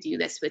able to do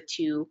this with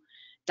 2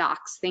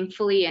 docs,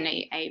 thankfully. And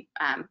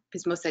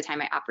because most of the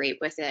time I operate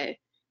with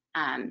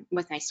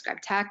my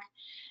scrub tech.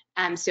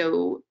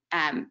 So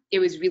it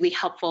was really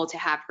helpful to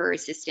have her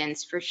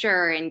assistance for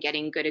sure and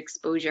getting good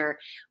exposure.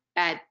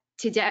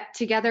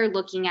 Together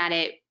looking at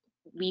it,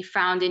 we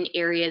found an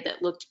area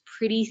that looked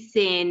pretty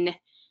thin.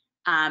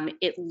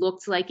 It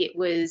looked like it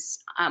was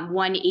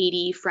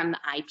 180 from the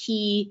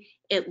IP.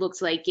 It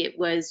looked like it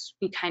was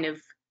kind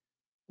of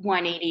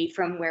 180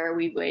 from where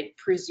we would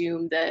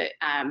presume the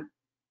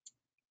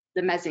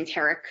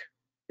mesenteric.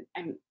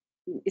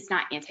 It's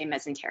not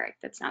anti-mesenteric.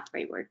 That's not the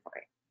right word for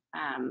it.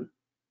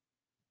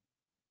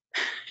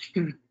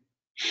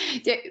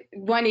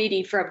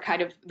 180 from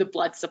kind of the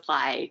blood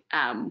supply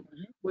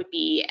would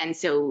be, and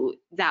so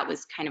that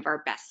was kind of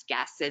our best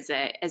guess as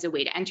a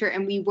way to enter.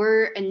 And we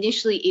were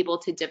initially able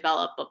to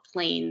develop a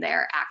plane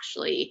there,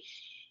 actually,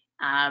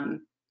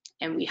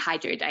 and we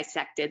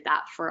hydrodissected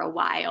that for a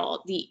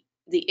while.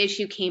 The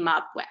issue came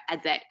up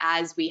that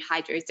as we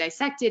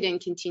hydrodissected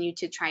and continued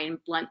to try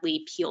and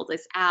bluntly peel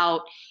this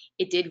out,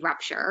 it did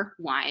rupture,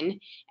 1,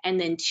 and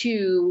then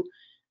 2,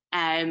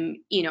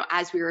 you know,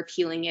 as we were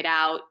peeling it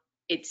out,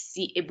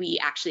 we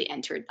actually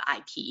entered the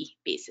IP,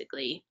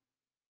 basically.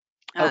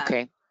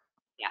 Okay.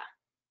 Yeah.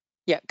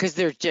 Yeah, because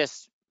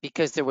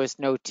there was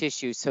no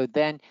tissue. So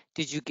then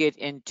did you get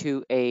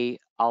into a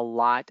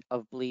lot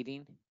of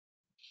bleeding?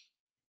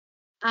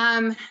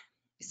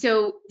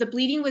 So the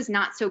bleeding was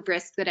not so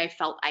brisk that I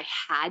felt I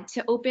had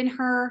to open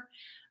her,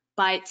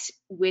 but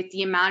with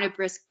the amount of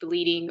brisk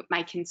bleeding,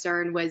 my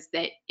concern was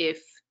that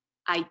if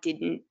I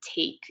didn't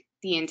take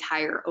the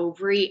entire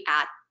ovary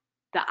at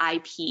the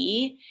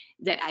IP,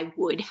 that I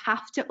would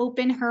have to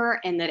open her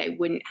and that I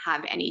wouldn't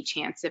have any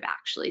chance of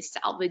actually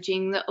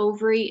salvaging the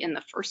ovary in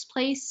the first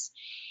place.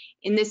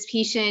 In this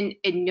patient,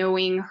 and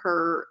knowing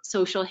her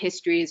social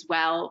history as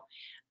well,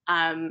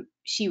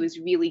 she was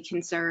really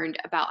concerned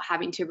about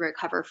having to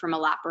recover from a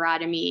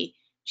laparotomy.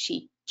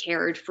 She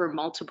cared for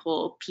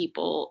multiple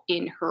people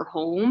in her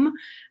home.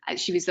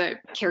 She was a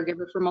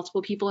caregiver for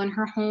multiple people in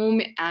her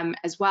home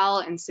as well.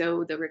 And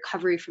so the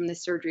recovery from the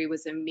surgery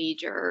was a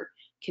major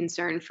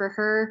concern for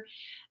her.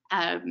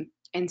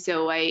 And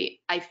so I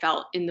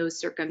felt in those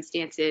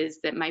circumstances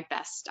that my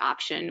best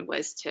option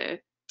was to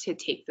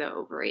take the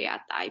ovary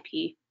at the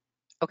IP.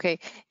 Okay.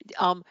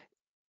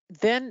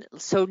 Then,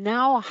 so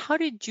now how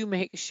did you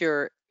make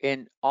sure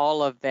in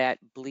all of that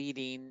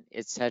bleeding,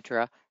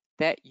 etc.,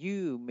 that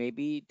you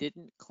maybe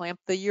didn't clamp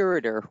the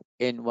ureter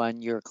in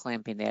when you're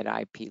clamping that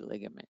IP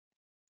ligament?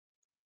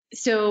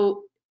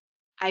 So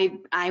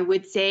I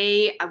would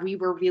say we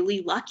were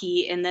really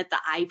lucky in that the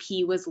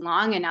IP was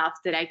long enough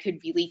that I could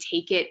really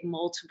take it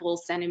multiple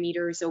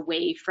centimeters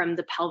away from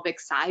the pelvic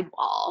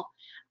sidewall.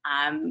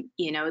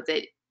 You know,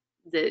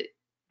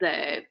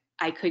 that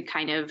I could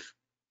kind of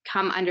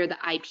come under the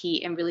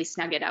IP and really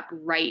snug it up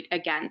right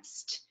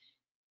against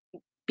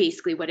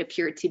basically what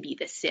appeared to be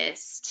the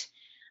cyst.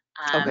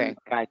 Okay,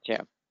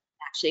 gotcha.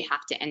 Actually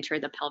have to enter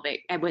the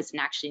pelvic. I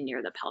wasn't actually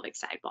near the pelvic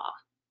sidewall.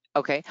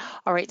 Okay,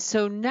 all right.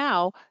 So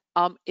now,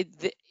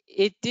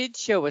 it did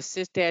show a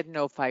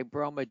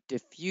cystadenophybroma,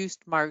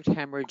 diffused marked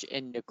hemorrhage,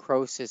 and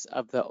necrosis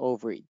of the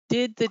ovary.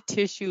 Did the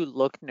tissue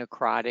look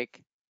necrotic?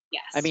 I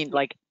Yes. mean,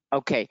 like,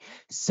 okay.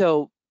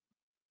 So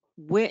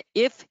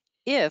if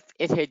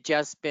it had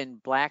just been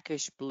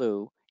blackish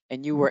blue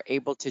and you were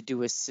able to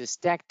do a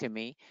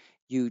cystectomy,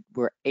 you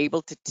were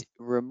able to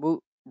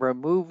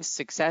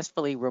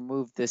successfully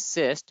remove the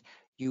cyst,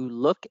 you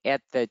look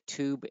at the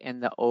tube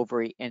and the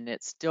ovary and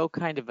it's still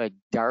kind of a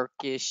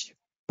darkish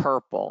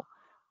purple,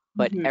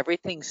 but Mm-hmm.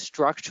 everything's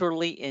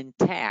structurally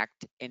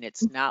intact and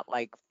it's not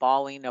like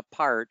falling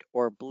apart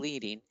or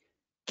bleeding.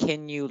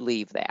 Can you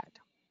leave that?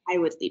 I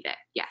would leave it.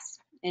 Yes.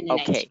 In an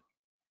NIT, Okay.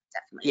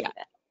 definitely Yeah. leave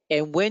it.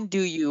 And when do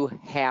you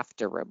have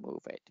to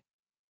remove it?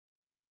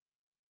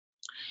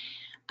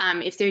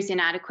 If there's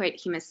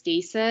inadequate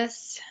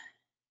hemostasis,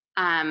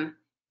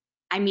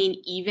 I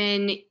mean,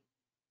 even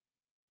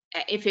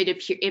if it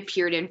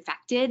appeared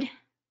infected,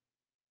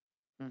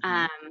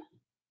 Mhm.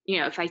 you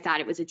know, if I thought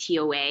it was a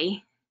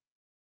TOA,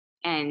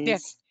 and Yeah.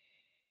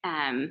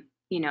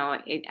 you know,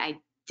 I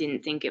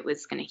didn't think it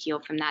was going to heal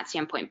from that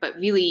standpoint. But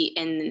really,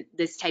 in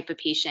this type of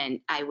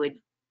patient, I would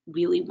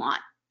really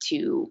want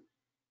to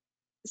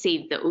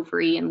save the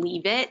ovary and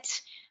leave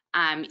it.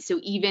 So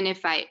even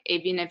if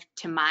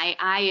to my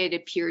eye it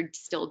appeared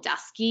still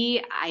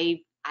dusky,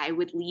 I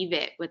would leave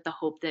it with the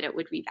hope that it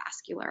would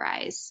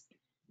revascularize.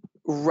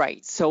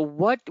 Right. So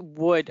what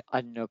would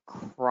a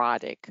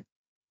necrotic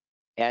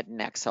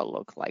adnexa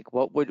look like?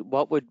 What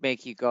would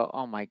make you go,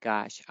 oh my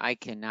gosh, I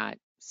cannot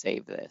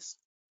save this?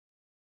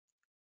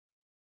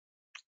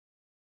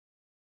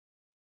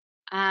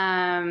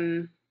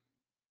 Huh.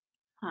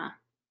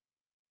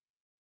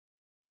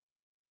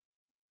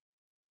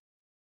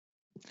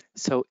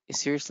 So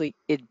seriously,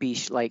 it'd be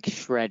like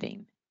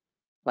shredding.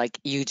 Like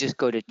you just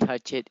go to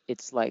touch it,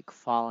 it's like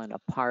falling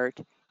apart.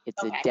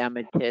 It's Okay.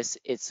 edematous,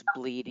 it's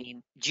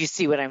bleeding. Do you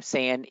see what I'm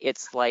saying?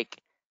 It's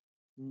like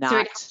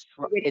So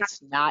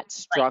it's not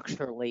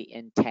structurally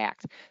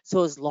intact.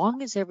 So as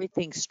long as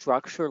everything's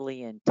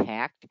structurally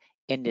intact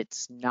and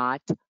it's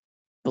not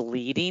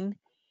bleeding,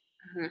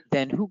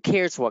 then who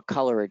cares what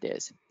color it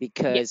is? yeah,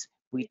 Because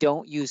we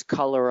don't use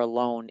color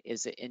alone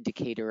as an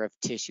indicator of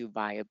tissue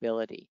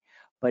viability.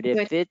 But if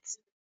good it's,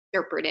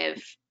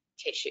 interpretive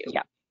tissue.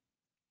 yeah,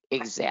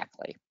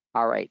 exactly.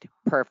 All right,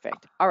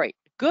 perfect. All right,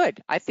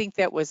 good. I think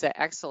that was an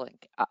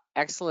excellent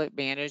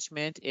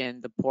management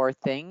in the poor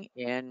thing.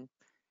 And,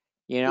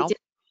 you I know, didn't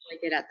feel like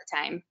it at the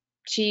time.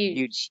 She's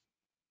you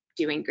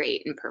doing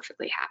great and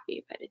perfectly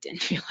happy, but it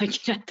didn't feel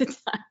like it at the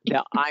time.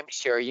 No, I'm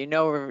sure you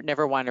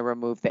never want to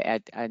remove the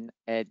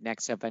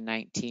adnex of a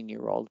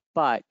 19-year-old,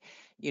 but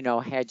you know,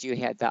 had you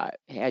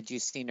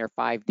seen her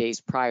 5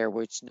 days prior,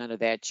 which none of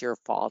that's your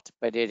fault,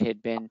 but it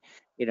had been,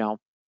 you know,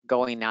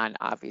 going on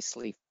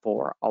obviously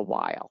for a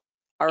while.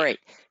 All Yeah. right.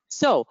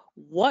 So,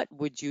 what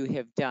would you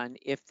have done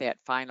if that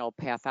final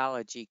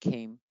pathology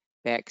came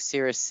back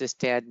serous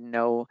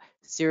cystadenoma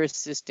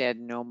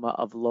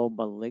of low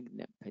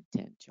malignant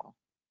potential?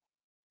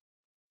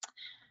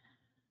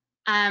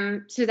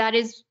 So that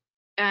is,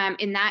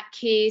 in that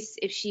case,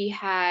 if she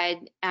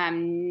had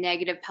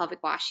negative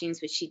pelvic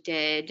washings, which she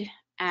did,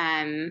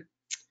 then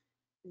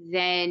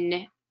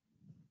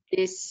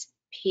this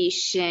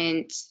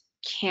patient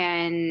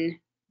can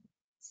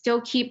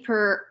still keep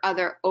her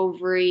other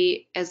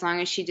ovary as long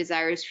as she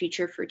desires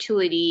future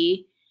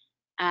fertility.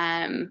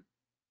 And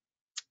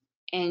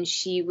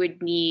she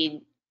would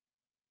need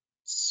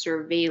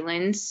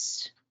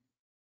surveillance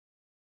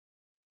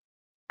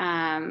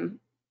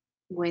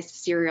with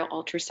serial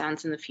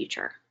ultrasounds in the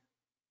future.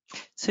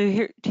 So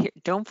here,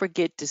 don't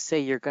forget to say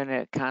you're going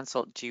to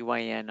consult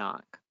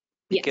GYN-onc,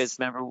 because Yes.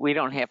 remember, we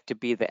don't have to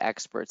be the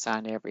experts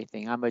on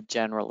everything. I'm a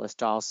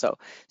generalist also.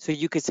 So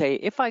you could say,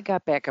 if I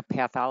got back a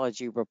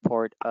pathology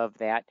report of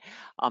that,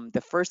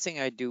 the first thing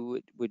I do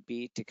would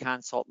be to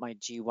consult my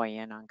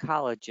GYN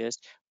oncologist,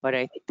 but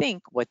I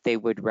think what they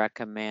would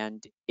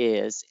recommend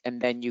is,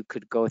 and then you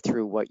could go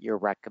through what your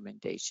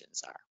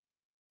recommendations are.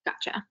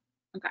 Gotcha.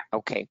 Okay.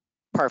 Okay,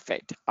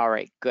 perfect. All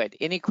right, good.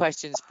 Any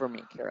questions for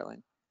me,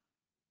 Carolyn?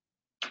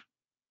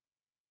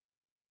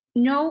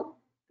 No,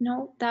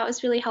 that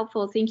was really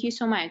helpful. Thank you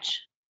so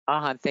much.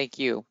 Thank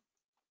you.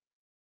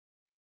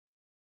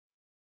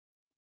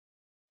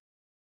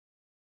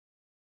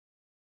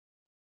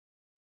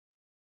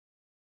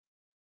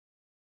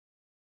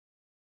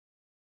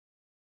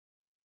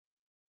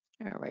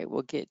 All right,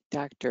 we'll get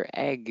Dr.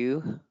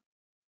 Agu.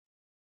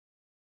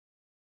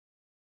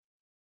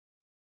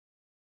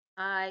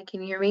 Hi,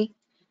 can you hear me?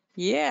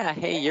 Yeah,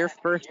 hey,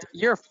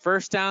 you're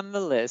first on the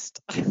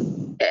list.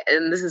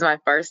 And this is my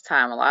first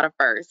time, a lot of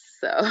firsts,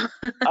 so.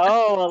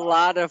 Oh, a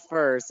lot of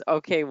firsts.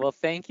 Okay, well,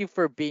 thank you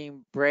for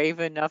being brave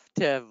enough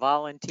to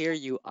volunteer.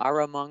 You are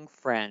among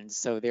friends,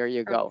 so there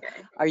you go.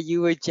 Okay. Are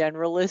you a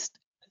generalist?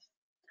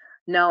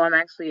 No, I'm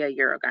actually a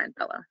Urogyn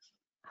fellow.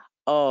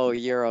 Oh,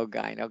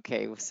 Eurogyne.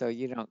 Okay, so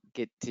you don't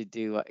get to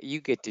do,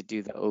 you get to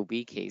do the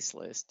OB case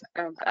list.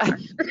 Oh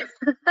gosh.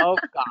 Oh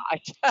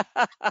gosh.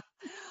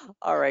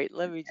 All right,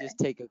 let me just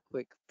take a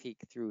quick peek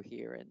through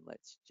here and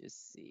let's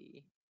just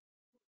see.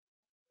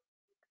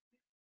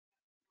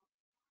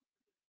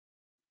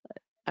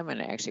 I'm going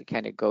to actually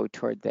kind of go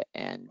toward the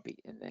end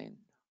and then.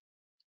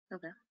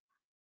 Okay.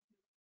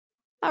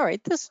 All right,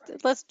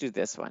 let's do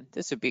this one.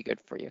 This would be good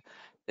for you.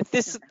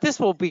 This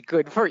will be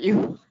good for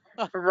you.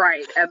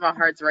 Right, as my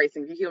heart's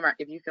racing. If you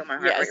feel my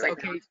heart Yes, rate right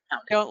okay. now, it's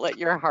pounding. Don't let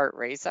your heart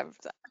race.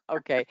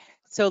 Okay.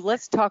 So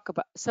let's talk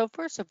about, so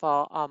first of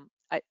all,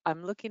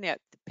 I'm looking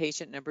at the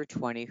patient number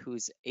 20,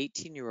 who's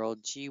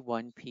 18-year-old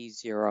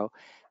G1P0.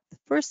 The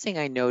first thing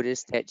I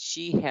noticed that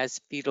she has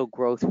fetal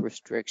growth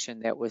restriction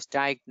that was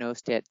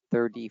diagnosed at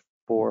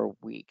 34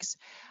 weeks.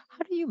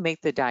 How do you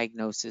make the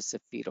diagnosis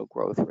of fetal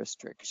growth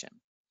restriction?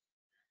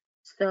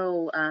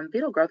 So,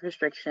 fetal growth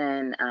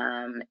restriction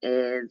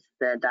is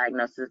the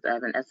diagnosis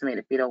of an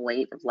estimated fetal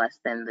weight of less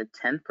than the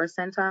 10th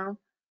percentile.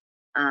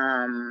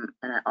 And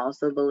I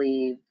also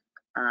believe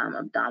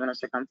abdominal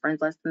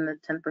circumference less than the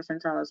 10th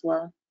percentile as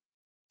well.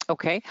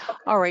 Okay.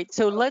 All right.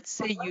 So let's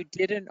say you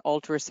did an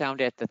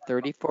ultrasound at the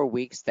 34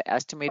 weeks. The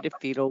estimated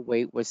fetal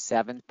weight was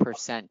 7th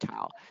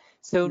percentile.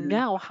 So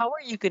now, how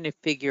are you going to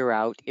figure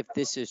out if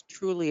this is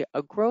truly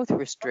a growth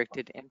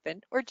restricted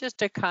infant or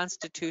just a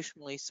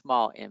constitutionally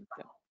small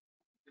infant?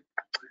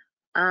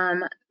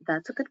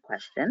 That's a good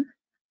question.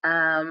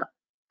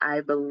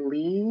 I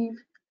believe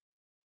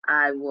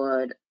I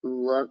would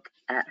look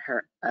at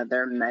her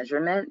other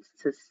measurements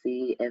to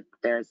see if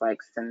there's like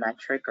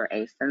symmetric or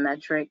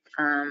asymmetric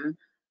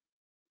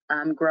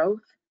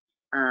growth.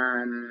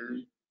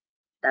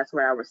 That's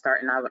where I would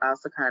start, and I would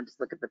also kind of just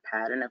look at the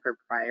pattern of her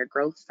prior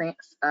growth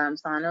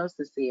sonos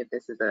to see if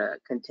this is a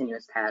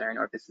continuous pattern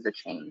or if this is a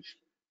change.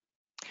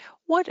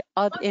 What,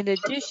 in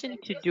addition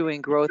to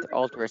doing growth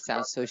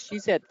ultrasounds, so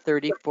she's at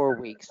 34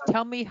 weeks,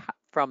 tell me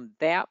from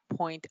that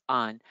point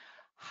on,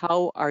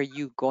 how are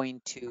you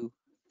going to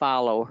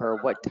follow her?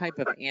 What type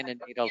of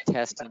antenatal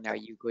testing are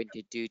you going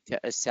to do to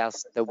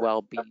assess the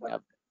well-being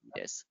of the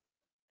fetus?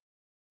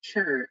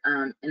 Sure.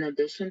 In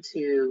addition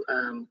to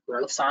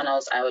growth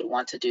sonos, I would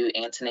want to do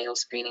antenatal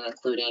screening,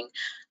 including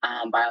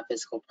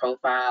biophysical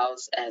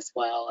profiles, as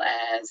well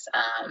as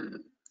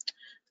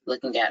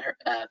looking at her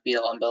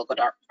fetal umbilical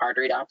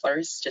artery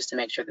Dopplers, just to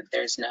make sure that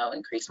there's no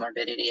increased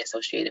morbidity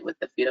associated with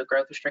the fetal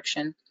growth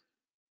restriction.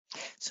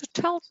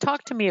 So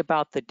talk to me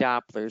about the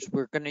Dopplers.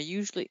 We're going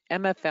to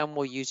MFM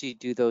will usually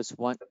do those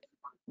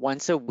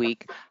once a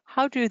week.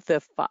 Tell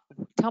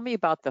me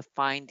about the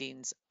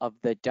findings of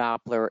the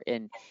Doppler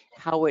and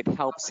how it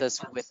helps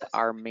us with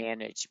our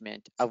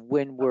management of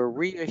when we're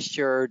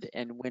reassured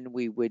and when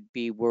we would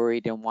be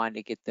worried and want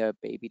to get the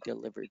baby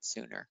delivered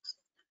sooner.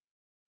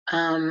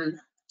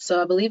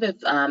 So I believe if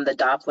the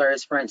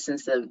Dopplers, for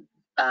instance,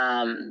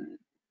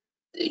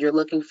 you're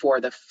looking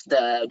for the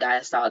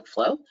diastolic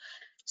flow.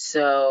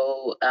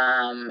 So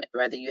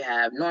whether you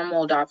have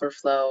normal Doppler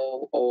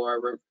flow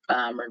or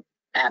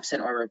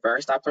absent or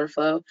reverse Doppler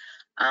flow,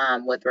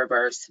 with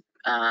reverse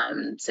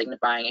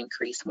signifying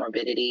increased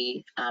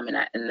morbidity and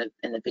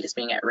the fetus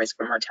being at risk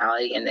for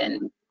mortality,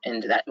 and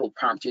that will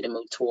prompt you to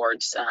move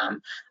towards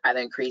either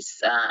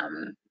increased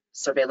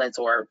surveillance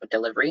or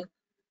delivery.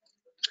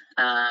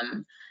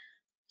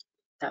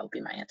 That would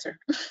be my answer.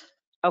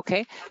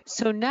 Okay,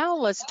 so now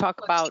let's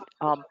talk about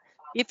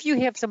if you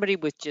have somebody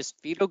with just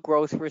fetal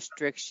growth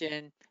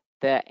restriction,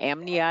 the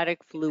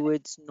amniotic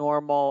fluids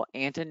normal,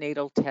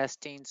 antenatal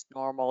testings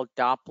normal,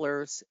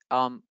 Dopplers,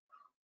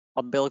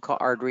 umbilical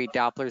artery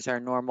Dopplers are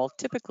normal.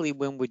 Typically,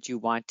 when would you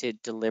want to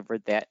deliver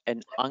that,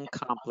 an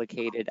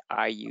uncomplicated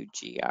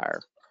IUGR?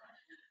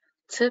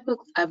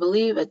 Typically, I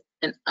believe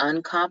an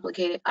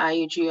uncomplicated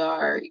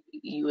IUGR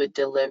you would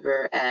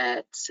deliver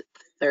at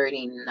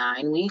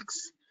 39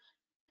 weeks.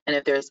 And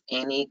if there's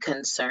any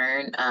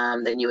concern,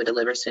 then you would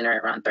deliver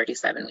sooner, around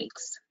 37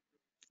 weeks.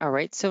 All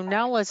right, so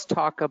now let's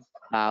talk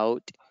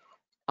about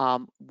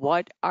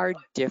what are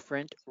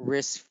different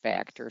risk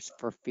factors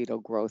for fetal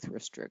growth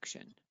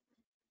restriction?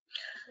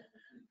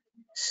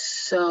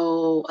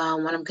 So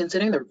when I'm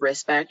considering the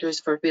risk factors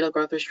for fetal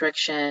growth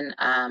restriction,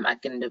 I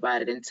can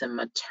divide it into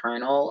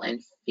maternal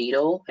and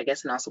fetal, I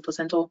guess, and also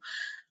placental.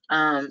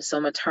 So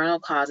maternal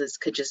causes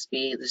could just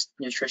be this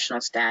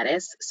nutritional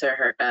status. So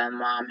her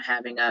mom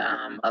having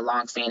a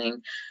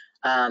long-standing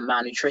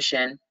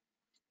malnutrition,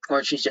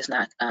 or she's just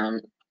not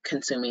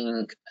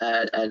consuming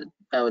a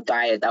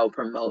diet that will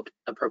promote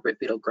appropriate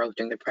fetal growth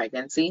during the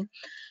pregnancy.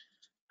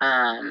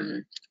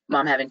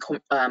 Mom having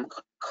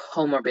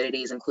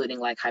comorbidities, including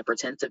like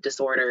hypertensive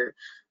disorder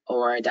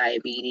or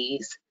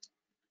diabetes,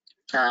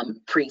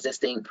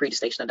 pre-existing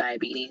gestational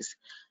diabetes.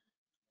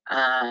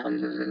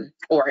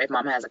 Or if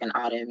mom has like an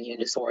autoimmune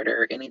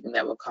disorder, anything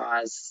that will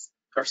cause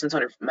or some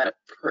sort of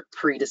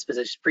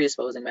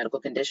predisposing medical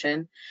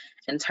condition.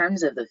 In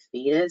terms of the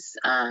fetus,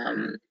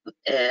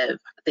 if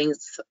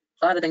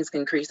a lot of things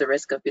can increase the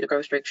risk of fetal growth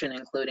restriction,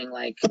 including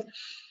like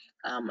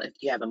if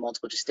you have a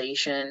multiple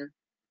gestation,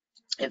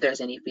 if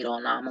there's any fetal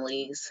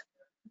anomalies.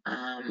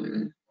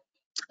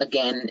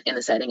 Again, in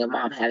the setting of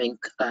mom having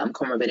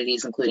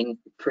comorbidities, including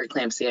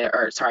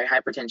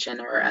hypertension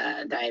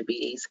or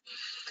diabetes.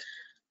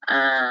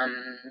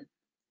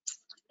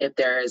 If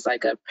there is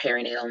like a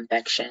perinatal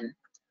infection,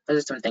 those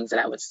are some things that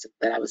I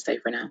would say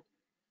for now.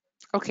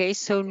 Okay,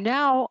 so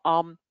now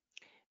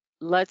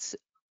let's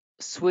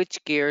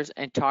switch gears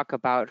and talk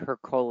about her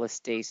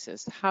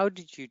cholestasis. How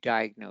did you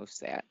diagnose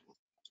that?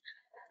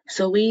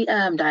 So we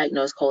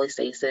diagnosed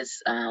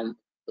cholestasis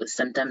with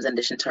symptoms in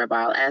addition to her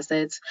bile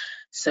acids.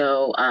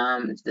 So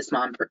this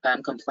mom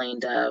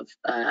complained of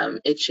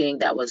itching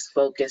that was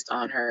focused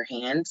on her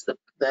hands, the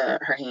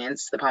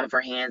palm of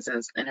her hands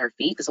and her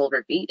feet, the sole of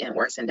her feet, and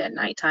worsened at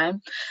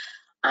nighttime.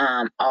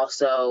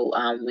 Also,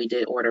 we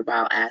did order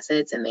bile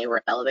acids and they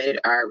were elevated.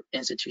 Our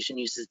institution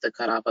uses the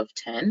cutoff of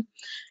 10,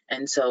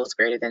 and so it's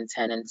greater than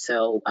 10. And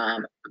so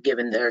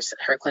given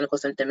her clinical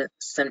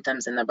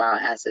symptoms and the bile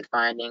acid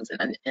findings,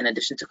 and in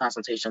addition to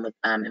consultation with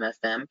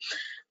MFM,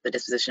 the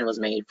disposition was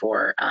made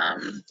for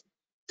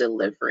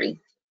delivery.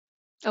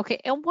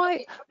 Okay, and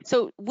why?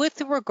 So with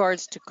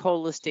regards to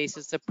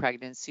cholestasis of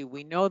pregnancy,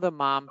 we know the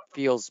mom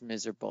feels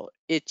miserable,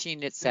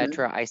 itching,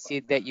 etc. I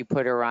see that you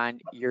put her on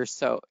your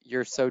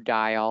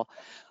dial.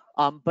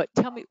 But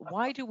tell me,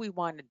 why do we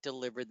want to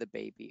deliver the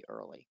baby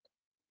early?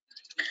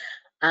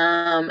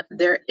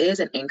 There is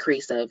an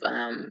increase of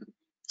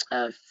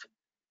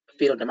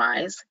fetal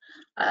demise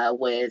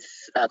with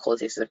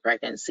cholestasis of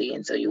pregnancy,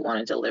 and so you want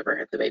to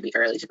deliver the baby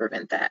early to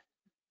prevent that.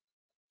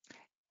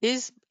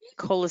 Is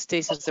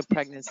cholestasis of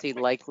pregnancy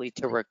likely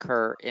to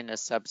recur in a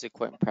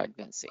subsequent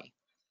pregnancy?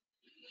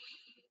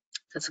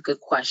 That's a good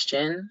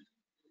question.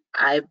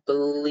 I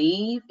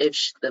believe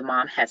if the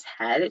mom has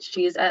had it,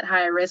 she is at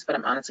higher risk, but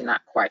I'm honestly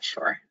not quite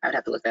sure. I would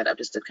have to look that up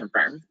just to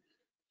confirm.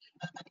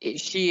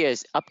 She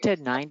is up to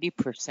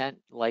 90%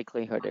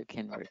 likelihood it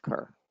can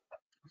recur.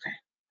 Okay.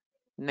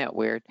 Isn't that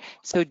weird?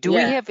 So do we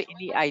Yeah. have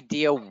any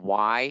idea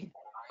why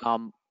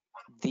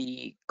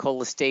the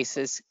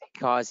cholestasis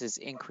causes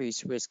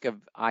increased risk of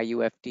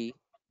IUFD?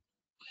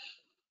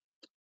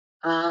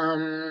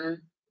 I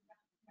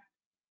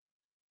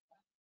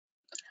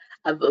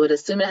would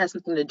assume it has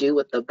something to do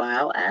with the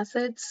bile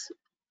acids,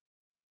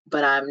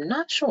 but I'm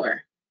not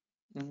sure.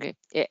 Okay,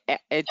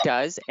 it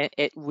does.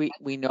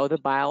 We know the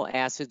bile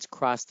acids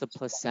cross the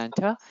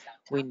placenta.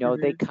 We know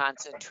they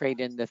concentrate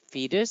in the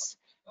fetus,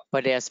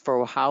 but as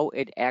for how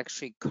it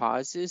actually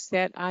causes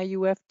that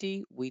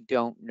IUFD, we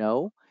don't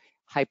know.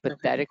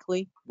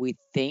 Hypothetically, we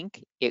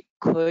think it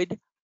could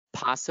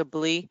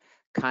possibly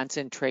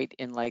concentrate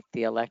in like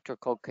the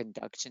electrical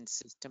conduction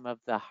system of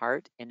the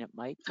heart, and it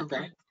might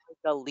become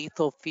a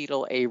lethal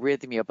fetal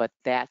arrhythmia, but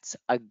that's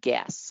a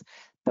guess.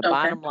 The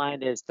bottom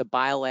line is the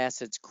bile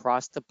acids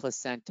cross the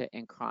placenta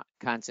and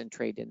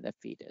concentrate in the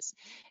fetus.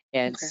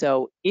 And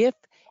so if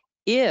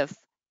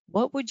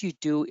what would you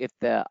do if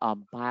the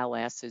bile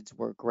acids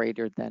were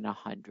greater than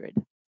 100?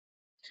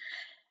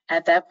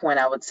 At that point,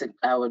 I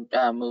would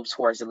move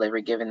towards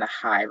delivery, given the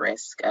high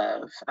risk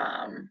of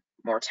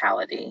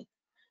mortality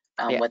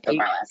with the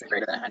bile acid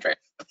greater than 100.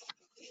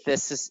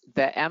 This is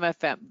the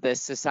MFM. The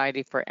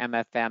Society for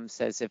MFM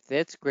says if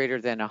it's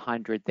greater than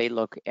 100, they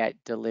look at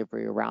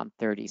delivery around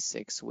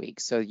 36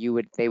 weeks. So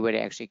they would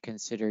actually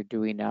consider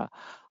doing a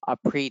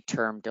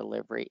preterm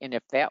delivery. And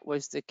if that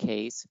was the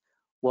case,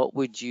 what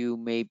would you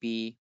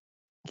maybe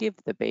give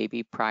the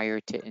baby prior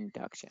to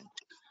induction?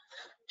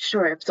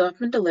 Sure. So if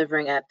I'm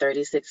delivering at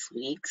 36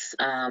 weeks,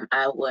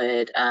 I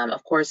would,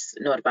 of course,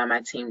 notify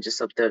my team just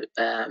so the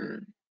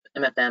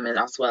MFM and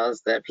as well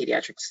as the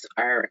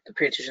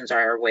pediatricians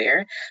are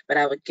aware. But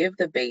I would give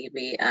the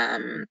baby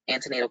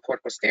antenatal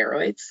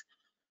corticosteroids,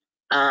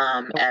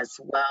 as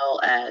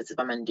well as if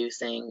I'm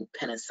inducing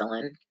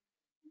penicillin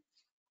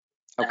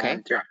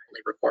throughout the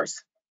labor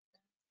course.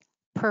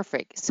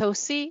 Perfect. So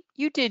see,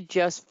 you did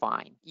just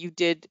fine. You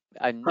did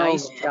a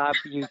nice job.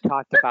 You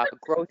talked about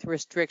growth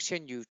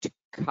restriction. You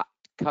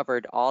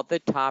covered all the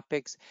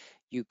topics.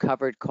 You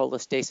covered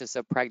cholestasis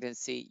of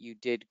pregnancy. You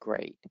did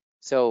great.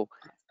 So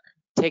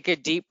take a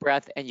deep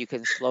breath and you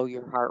can slow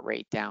your heart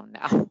rate down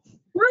now.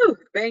 Woo,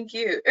 thank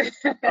you.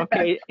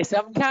 Okay,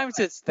 sometimes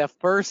it's the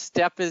first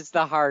step is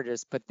the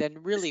hardest, but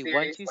then really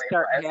once you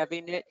start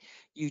having it,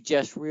 you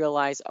just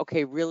realize,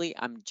 okay, really,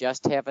 I'm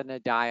just having a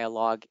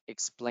dialogue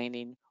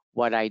explaining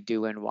what I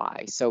do and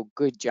why. So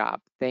good job.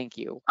 Thank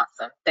you.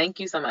 Awesome. Thank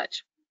you so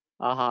much.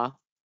 Uh-huh.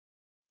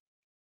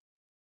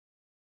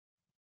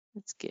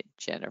 Let's get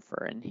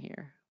Jennifer in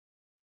here.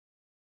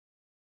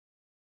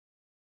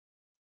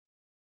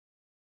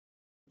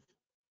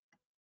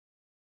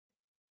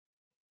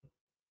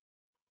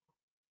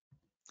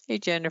 Hey,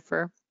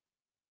 Jennifer.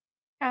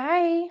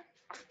 Hi.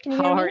 Can you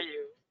hear How me? are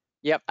you?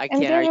 Yep, I I'm can.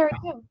 good. How are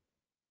you?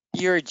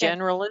 You're a Good.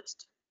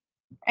 generalist?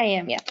 I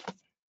am, yeah.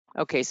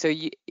 Okay, so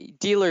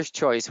dealer's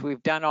choice.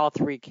 We've done all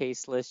 3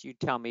 case lists. You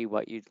tell me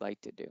what you'd like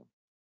to do.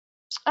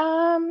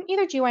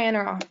 Either GYN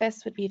or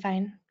office would be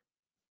fine.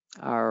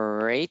 All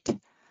right.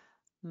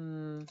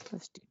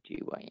 Let's do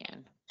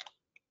GYN.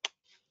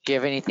 Do you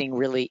have anything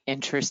really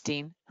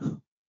interesting? I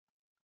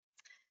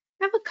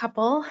have a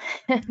couple,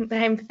 but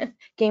I'm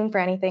game for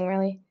anything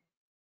really.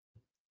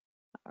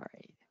 All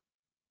right.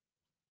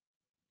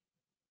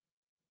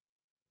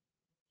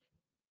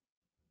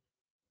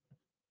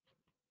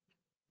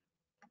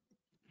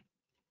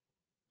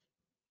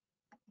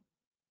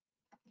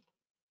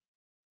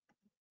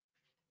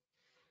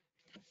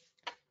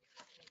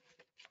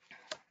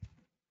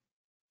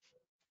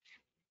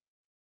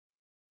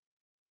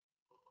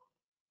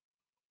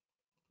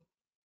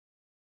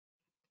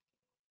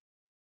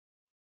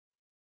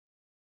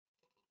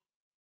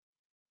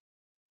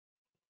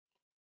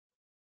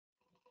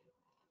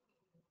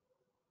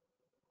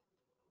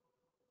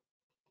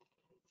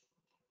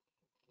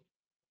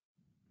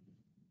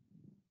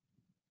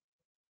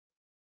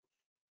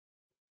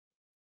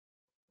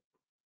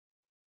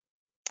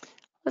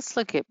 Let's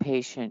look at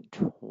patient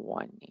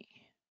 20.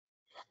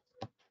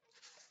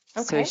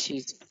 Okay. So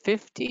she's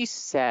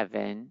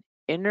 57,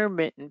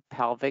 intermittent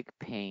pelvic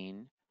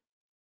pain,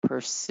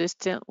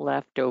 persistent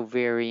left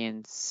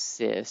ovarian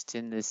cyst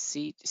in the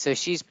seat. So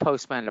she's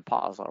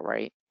postmenopausal,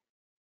 right?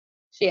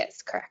 She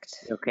is, correct.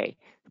 Okay.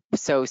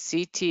 So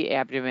CT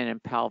abdomen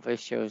and pelvis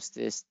shows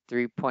this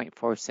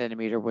 3.4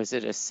 centimeter. Was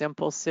it a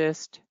simple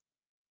cyst?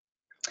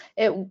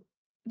 They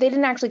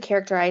didn't actually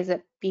characterize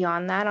it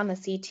beyond that on the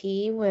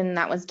CT when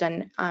that was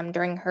done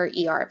during her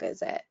ER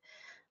visit.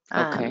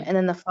 Okay. And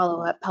then the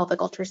follow-up pelvic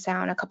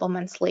ultrasound a couple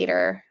months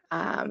later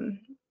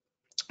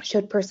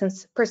showed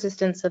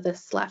persistence of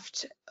this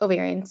left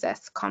ovarian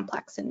cyst,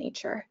 complex in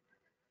nature.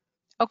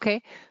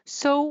 Okay.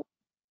 So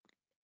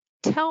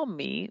tell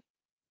me,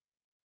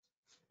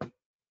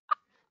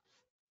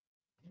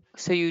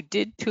 so you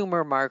did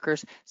tumor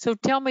markers. So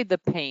tell me the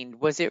pain.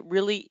 Was it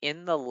really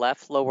in the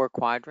left lower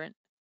quadrant?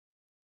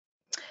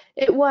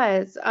 It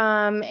was,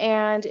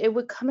 and it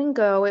would come and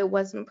go. It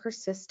wasn't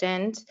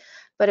persistent,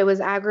 but it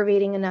was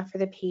aggravating enough for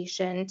the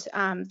patient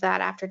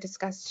that after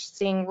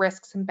discussing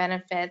risks and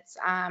benefits,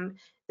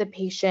 the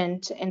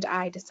patient and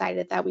I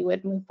decided that we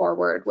would move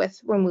forward with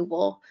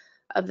removal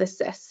of the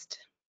cyst.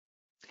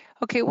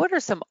 Okay, what are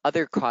some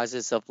other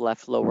causes of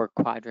left lower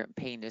quadrant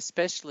pain,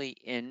 especially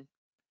in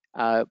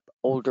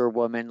older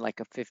woman like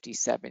a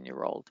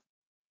 57-year-old?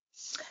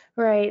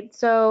 Right.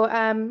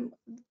 So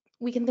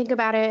we can think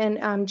about it in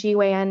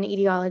GYN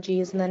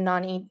etiologies and then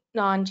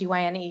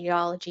non-GYN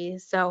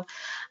etiologies. So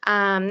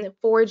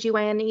for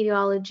GYN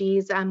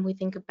etiologies, we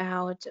think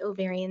about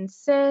ovarian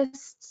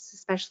cysts,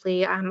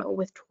 especially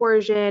with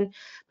torsion,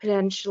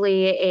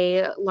 potentially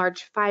a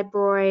large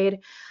fibroid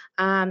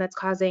that's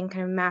causing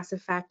kind of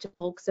massive fat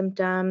bulk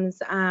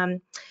symptoms.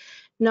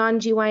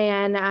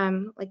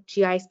 Non-GYN, like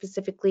GI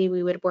specifically,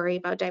 we would worry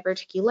about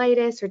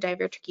diverticulitis or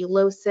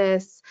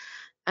diverticulosis.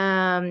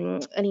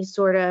 Any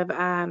sort of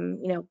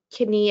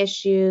kidney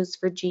issues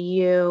for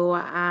GU,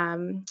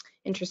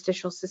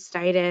 interstitial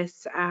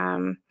cystitis,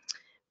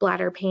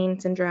 bladder pain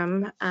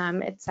syndrome,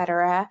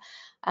 etc.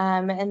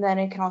 And then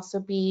it can also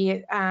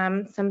be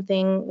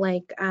something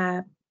like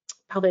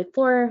pelvic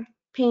floor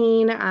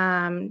pain,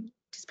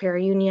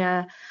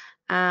 dyspareunia,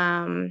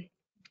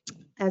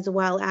 as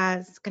well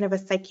as kind of a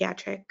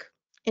psychiatric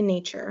in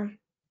nature.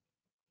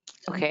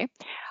 So. Okay.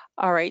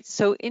 All right.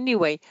 So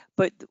anyway,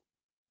 but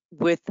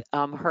with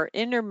her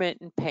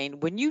intermittent pain,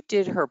 when you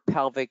did her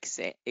pelvic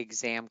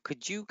exam,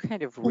 could you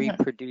kind of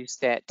reproduce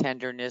that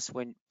tenderness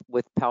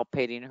with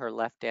palpating her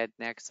left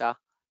adnexa?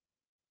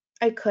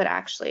 I could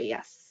actually,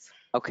 yes.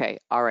 Okay,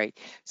 all right.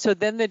 So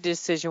then the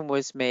decision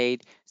was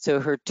made. So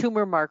her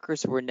tumor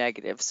markers were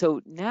negative.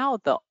 So now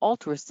the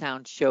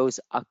ultrasound shows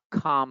a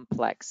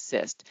complex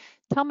cyst.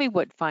 Tell me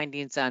what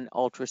findings on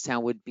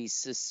ultrasound would be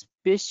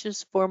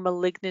suspicious for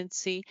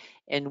malignancy,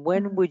 and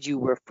when would you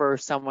refer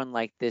someone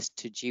like this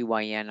to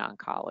GYN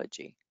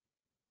oncology?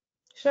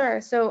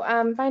 Sure. So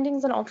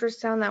findings on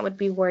ultrasound that would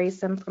be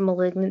worrisome for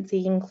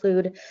malignancy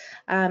include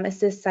a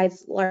cyst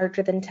size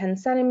larger than 10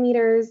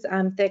 centimeters,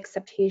 thick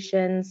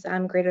septations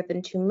greater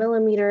than 2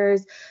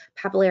 millimeters,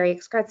 papillary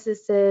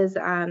excrescences,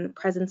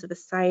 presence of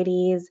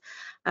ascites,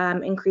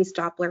 increased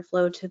Doppler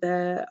flow to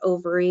the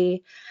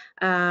ovary,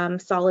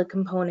 solid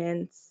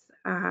components,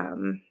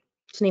 to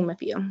name a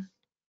few.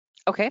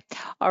 Okay,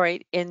 all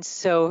right. And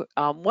so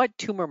what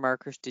tumor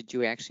markers did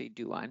you actually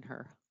do on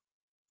her?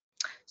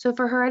 So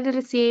for her, I did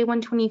a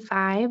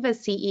CA-125, a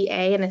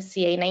CEA, and a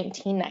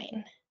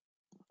CA-19-9.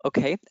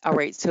 Okay, all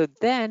right. So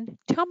then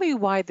tell me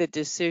why the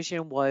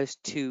decision was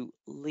to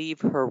leave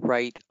her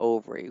right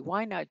ovary.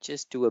 Why not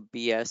just do a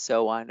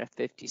BSO on a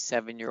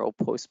 57-year-old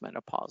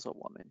postmenopausal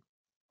woman?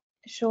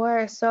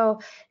 Sure. So,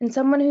 in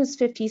someone who's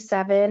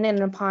 57 and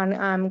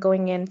upon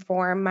going in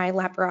for my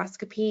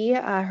laparoscopy,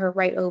 her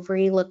right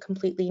ovary looked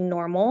completely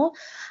normal.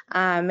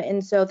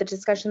 And so, the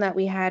discussion that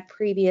we had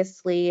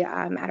previously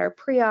at our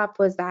pre-op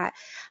was that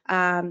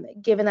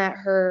given that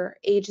her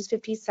age is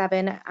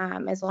 57,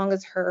 as long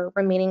as her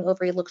remaining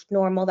ovary looks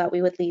normal, that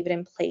we would leave it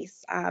in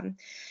place.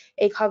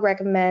 ACOG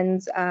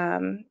recommends,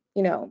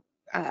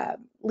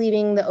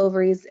 leaving the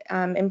ovaries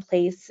in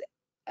place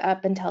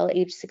up until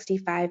age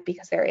 65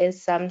 because there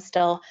is some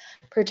still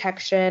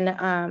protection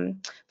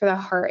for the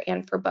heart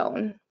and for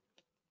bone.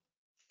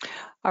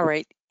 All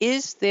right.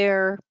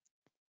 Are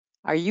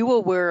you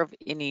aware of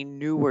any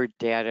newer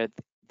data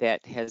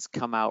that has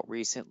come out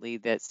recently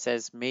that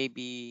says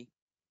maybe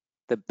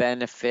the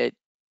benefit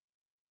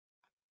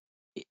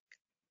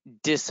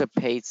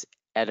dissipates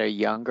at a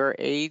younger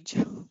age?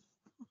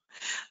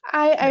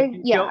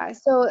 Yeah.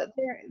 So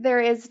there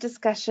is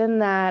discussion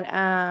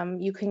that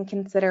you can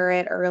consider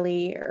it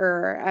early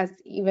or as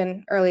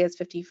even early as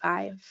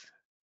 55.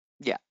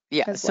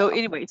 Yeah. So well.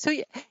 anyway,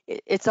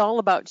 it's all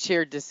about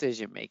shared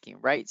decision making,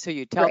 right? So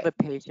you tell Right. the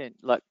patient,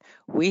 look,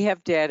 we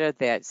have data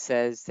that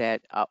says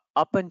that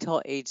up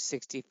until age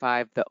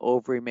 65, the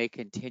ovary may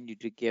continue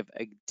to give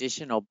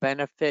additional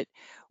benefit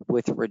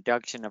with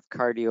reduction of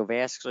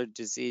cardiovascular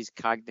disease,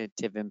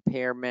 cognitive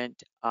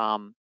impairment,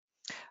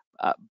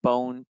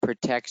 bone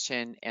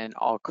protection, and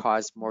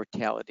all-cause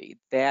mortality.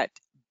 That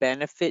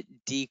benefit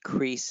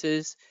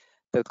decreases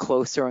the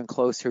closer and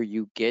closer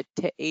you get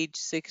to age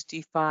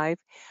 65.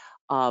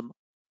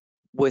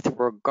 With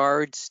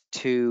regards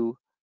to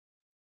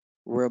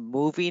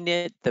removing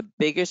it, the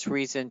biggest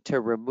reason to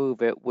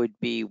remove it would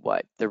be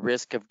what? The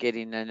risk of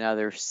getting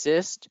another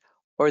cyst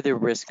or the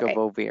risk of Right.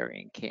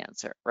 ovarian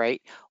cancer,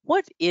 right?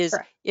 What is,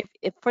 Correct.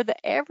 if for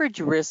the average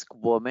risk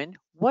woman,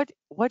 what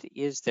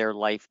is their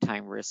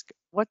lifetime risk?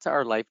 What's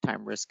our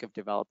lifetime risk of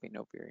developing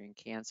ovarian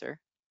cancer?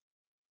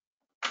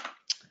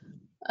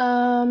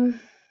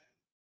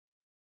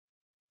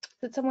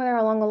 It's somewhere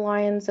along the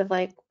lines of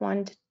like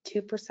 1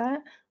 to 2%.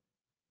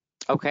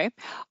 Okay,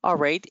 all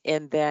right,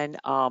 and then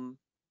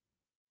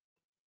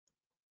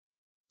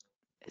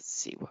let's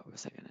see, what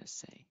was I gonna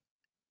say?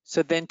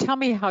 So then tell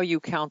me how you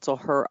counsel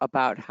her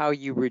about how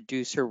you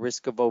reduce her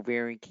risk of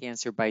ovarian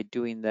cancer by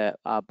doing the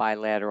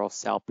bilateral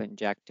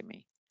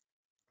salpingectomy.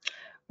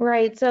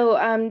 Right.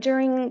 So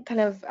during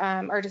kind of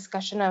our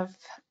discussion of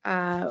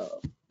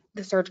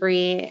the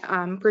surgery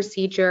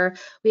procedure,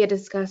 we had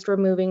discussed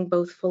removing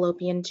both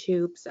fallopian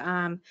tubes,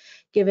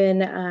 given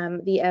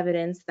the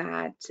evidence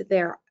that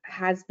there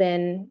has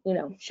been,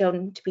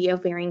 shown to be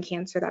ovarian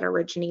cancer that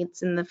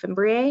originates in the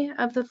fimbriae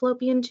of the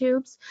fallopian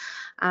tubes.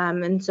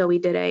 And so we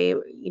did a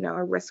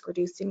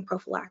risk-reducing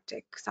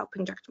prophylactic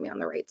salpingectomy on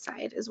the right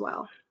side as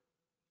well.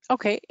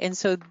 Okay, and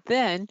so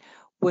then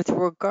with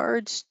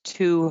regards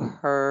to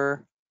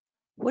her,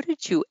 what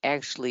did you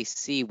actually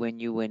see when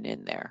you went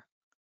in there?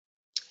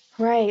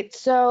 Right.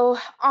 So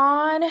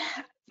on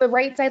the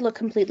right side looked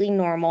completely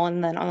normal,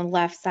 and then on the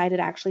left side, it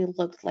actually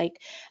looked like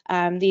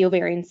the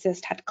ovarian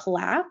cyst had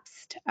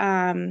collapsed.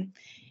 And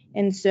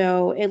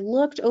so it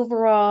looked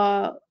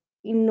overall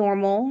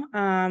normal.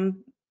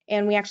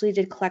 And we actually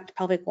did collect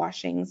pelvic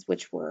washings,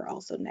 which were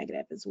also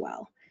negative as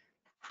well.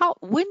 How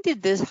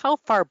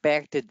far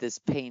back did this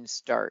pain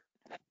start?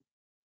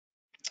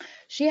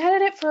 She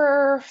had it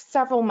for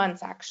several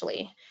months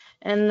actually.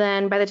 And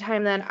then by the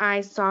time that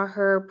I saw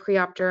her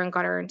pre-op and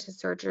got her into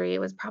surgery, it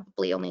was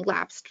probably only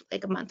lapsed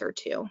like a month or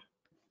two.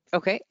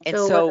 Okay, and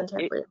So it so wasn't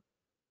terribly.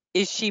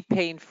 is she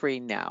pain-free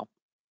now?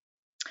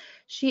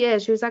 She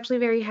is. She was actually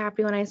very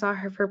happy when I saw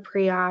her for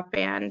pre-op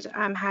and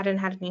hadn't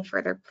had any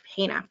further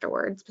pain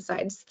afterwards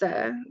besides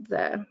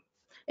the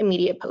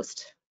immediate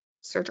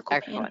post-surgical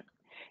pain. Excellent.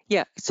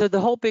 Yeah, so the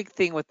whole big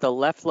thing with the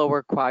left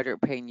lower quadrant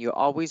pain, you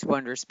always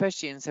wonder,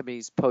 especially in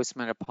somebody's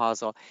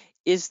postmenopausal,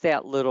 is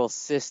that little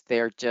cyst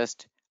there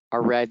just a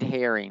red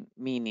herring?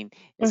 Meaning,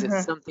 is it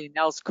something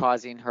else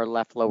causing her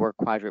left lower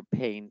quadrant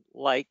pain,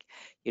 like,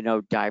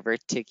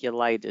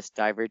 diverticulitis,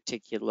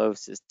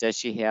 diverticulosis? Does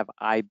she have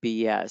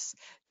IBS?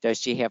 Does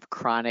she have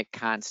chronic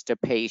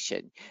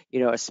constipation?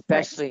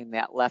 Especially in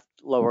that left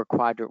lower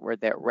quadrant where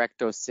that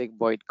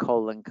rectosigmoid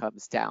colon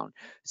comes down.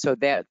 So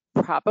that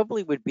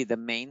probably would be the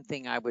main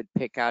thing I would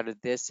pick out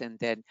of this, and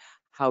then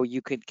how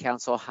you could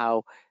counsel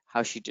how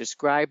she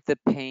described the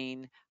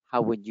pain,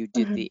 how when you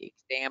did the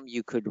exam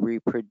you could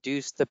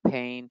reproduce the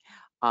pain.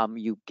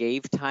 You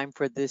gave time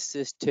for this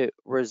cyst to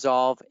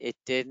resolve. It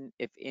didn't,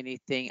 if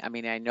anything. I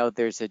mean, I know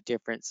there's a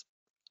difference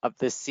of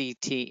the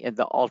CT and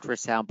the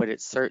ultrasound, but it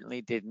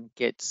certainly didn't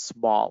get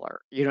smaller.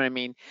 You know what I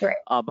mean? Right.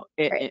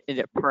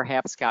 It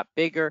perhaps got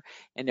bigger,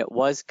 and it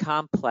was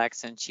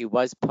complex, and she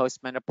was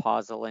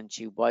postmenopausal, and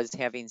she was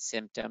having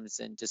symptoms.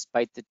 And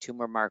despite the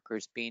tumor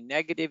markers being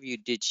negative, you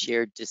did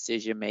shared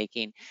decision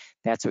making.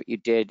 That's what you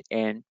did,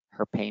 and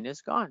her pain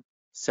is gone.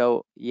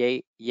 So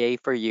yay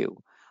for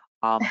you.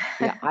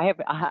 Yeah,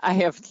 I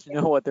have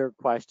no other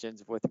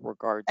questions with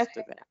regards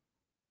to that.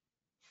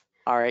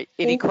 All right.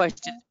 Any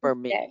questions for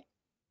me?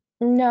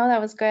 No, that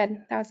was good.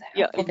 That was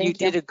Yeah, helpful. you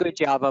Thank you. did a good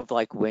job of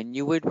like when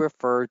you would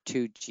refer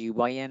to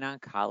GYN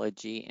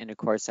oncology, and of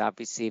course,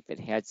 obviously, if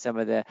it had some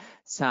of the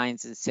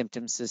signs and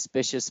symptoms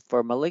suspicious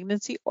for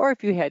malignancy, or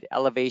if you had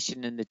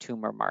elevation in the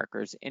tumor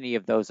markers, any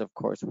of those, of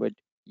course,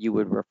 you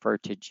would refer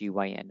to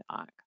GYN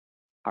onc.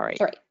 All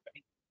right. Right.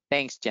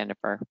 Thanks,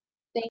 Jennifer.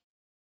 Thank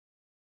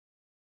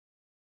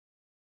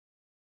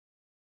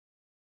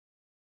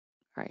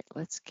All right,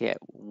 let's get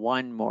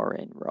one more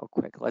in real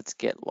quick. Let's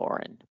get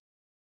Lauren.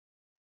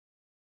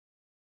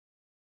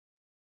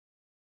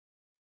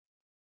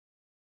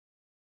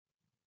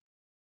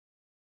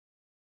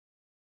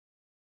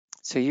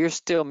 So you're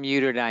still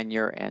muted on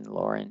your end,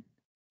 Lauren.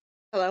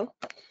 Hello.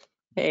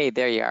 Hey,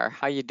 there you are.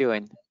 How you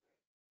doing?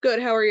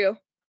 Good. How are you?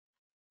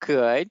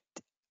 Good.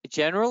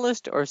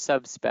 Generalist or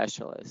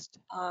subspecialist?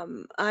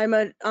 I'm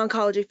an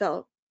oncology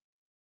fellow.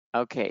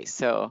 Okay,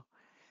 so,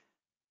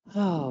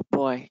 oh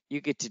boy, you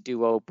get to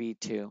do OB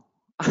too.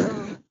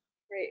 Oh,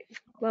 great.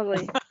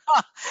 Lovely.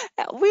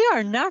 We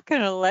are not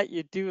going to let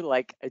you do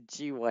like a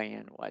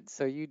GYN one,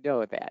 so you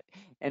know that.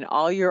 And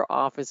all your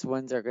office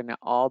ones are going to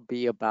all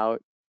be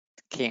about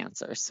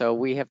cancer, so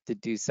we have to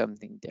do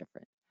something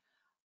different.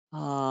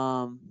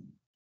 All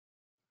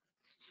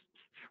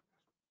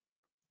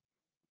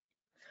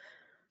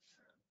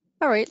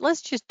right,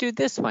 let's just do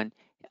this one.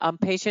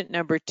 Patient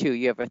number 2,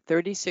 you have a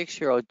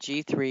 36-year-old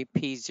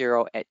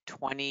G3P0 at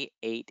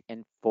 28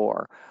 and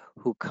 4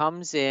 who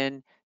comes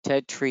in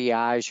to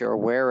triage or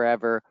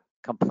wherever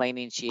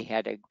complaining she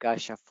had a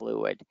gush of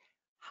fluid.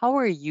 How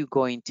are you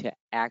going to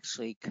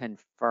actually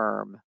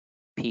confirm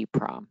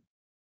PPROM?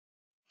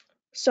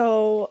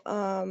 So,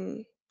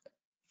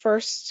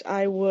 First,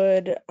 I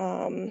would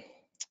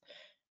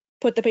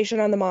put the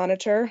patient on the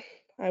monitor.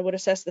 I would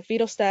assess the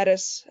fetal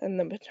status and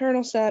the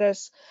maternal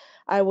status.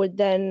 I would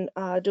then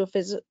do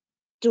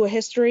a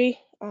history.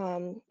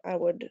 I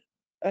would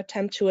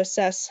attempt to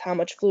assess how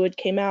much fluid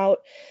came out,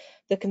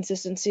 the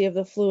consistency of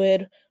the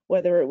fluid,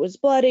 whether it was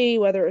bloody,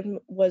 whether it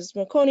was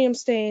meconium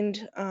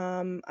stained.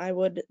 I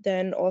would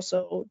then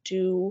also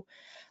do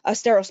a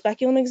sterile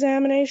speculum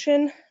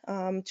examination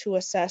to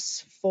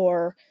assess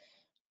for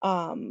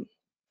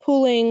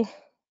pooling,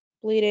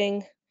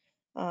 bleeding.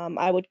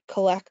 I would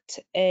collect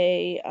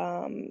a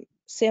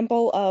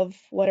sample of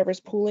whatever's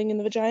pooling in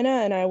the vagina,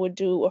 and I would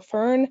do a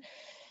fern,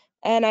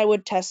 and I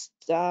would test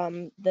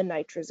the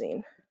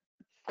nitrazine.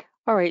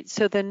 All right,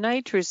 so the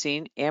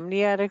nitrazine,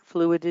 amniotic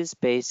fluid is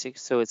basic,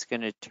 so it's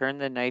going to turn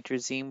the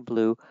nitrazine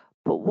blue,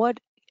 but what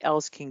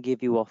else can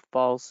give you a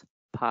false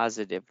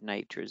positive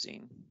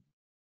nitrazine?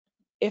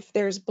 If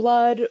there's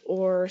blood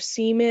or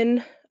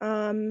semen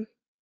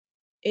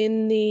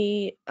in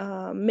the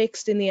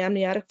mixed in the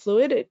amniotic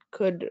fluid, it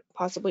could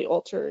possibly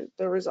alter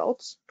the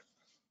results.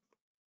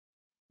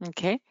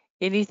 Okay,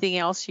 anything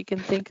else you can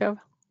think of?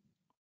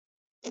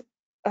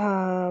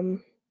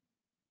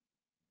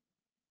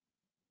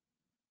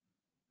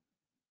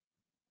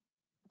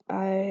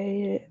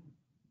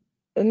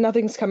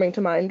 Nothing's coming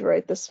to mind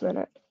right this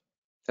minute.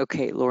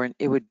 Okay, Lauren,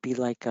 it would be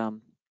like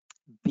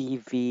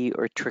BV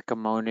or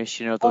trichomonas,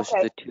 you know, those are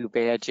Okay. the two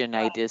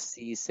vaginitis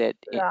that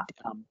Yeah.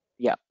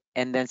 yeah.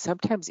 And then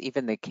sometimes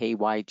even the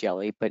KY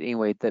jelly, but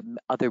anyway, the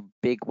other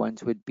big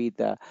ones would be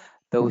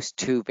those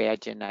two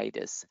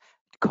vaginitis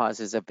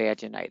causes of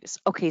vaginitis.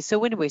 Okay,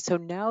 so anyway, so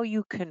now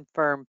you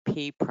confirm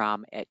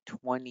P-prom at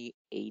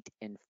 28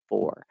 and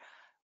 4.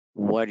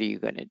 What are you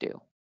going to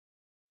do?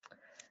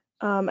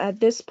 At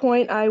this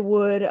point, I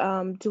would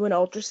do an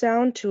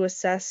ultrasound to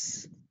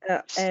assess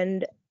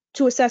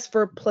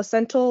for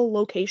placental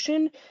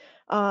location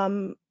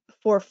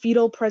for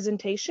fetal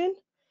presentation.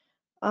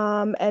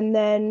 And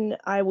then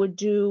I would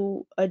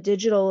do a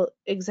digital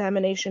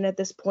examination at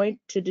this point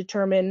to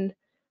determine,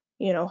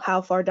 you know,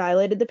 how far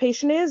dilated the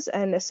patient is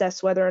and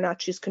assess whether or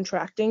not she's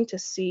contracting to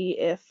see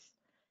if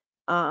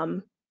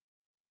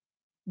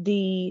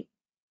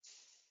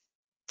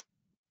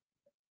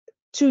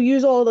to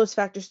use all of those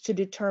factors to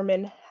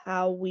determine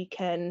how we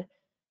can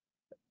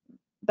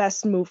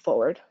best move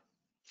forward.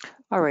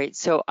 All right,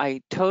 so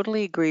I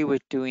totally agree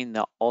with doing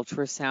the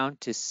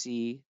ultrasound to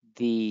see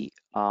the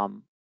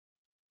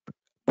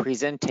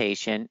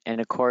presentation,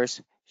 and of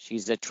course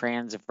she's a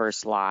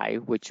transverse lie,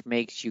 which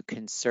makes you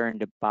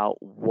concerned about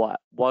what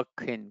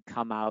can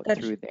come out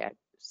through that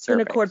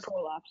cervix. Cord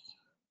prolapse.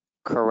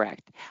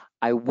 Correct.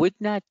 I would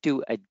not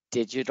do a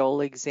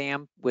digital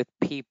exam with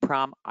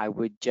P-prom. I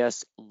would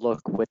just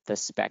look with the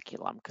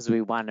speculum because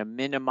we want to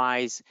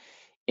minimize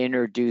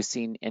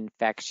introducing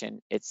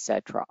infection,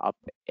 etc.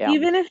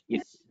 Even if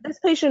this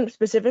patient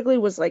specifically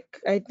was like,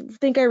 I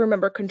think I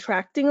remember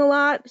contracting a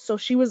lot, so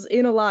she was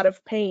in a lot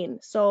of pain.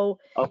 So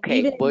okay,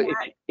 even well,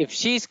 if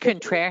she's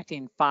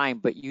contracting, fine,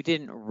 but you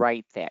didn't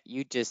write that.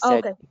 You just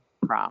said okay.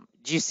 P-prom.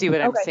 Do you see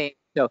what I'm Okay. saying?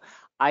 So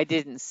I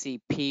didn't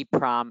see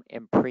P-prom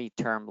in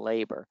preterm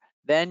labor.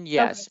 Then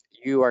yes,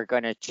 you are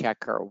going to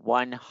check her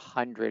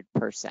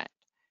 100%.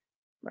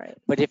 Right.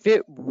 But if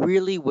it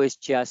really was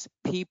just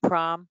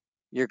P-prom,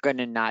 you're going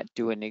to not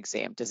do an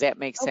exam. Does that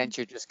make sense?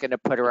 You're just going to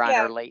put her on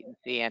her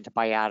latency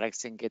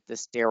antibiotics and get the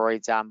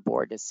steroids on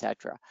board,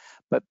 etc.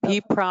 But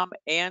P-prom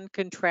and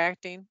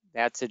contracting,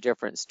 that's a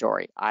different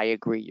story. I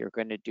agree. You're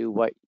going to do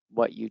what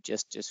you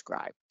just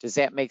described. Does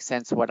that make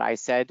sense what I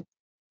said?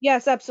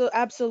 Yes,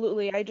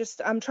 absolutely.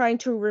 I'm trying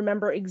to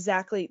remember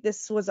exactly.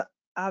 This was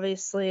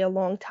obviously a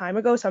long time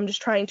ago, so I'm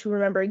just trying to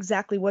remember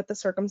exactly what the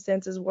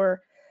circumstances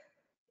were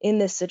in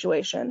this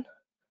situation.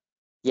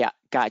 Yeah,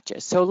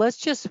 gotcha. So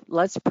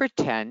let's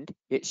pretend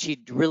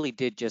she really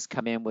did just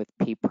come in with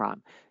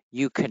P-prom.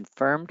 You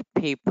confirmed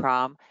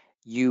P-prom,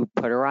 you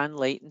put her on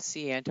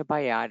latency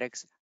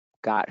antibiotics,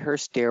 got her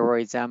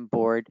steroids on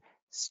board,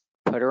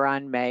 put her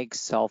on mag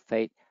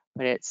sulfate,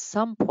 but at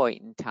some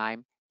point in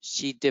time,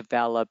 she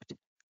developed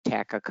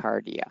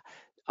tachycardia,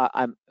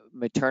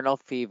 maternal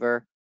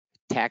fever,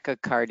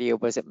 tachycardia.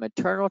 Was it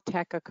maternal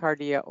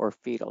tachycardia or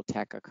fetal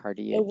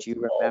tachycardia? Do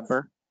you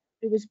remember?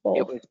 It was both.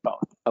 It was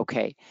both.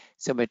 Okay,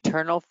 so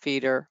maternal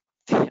fever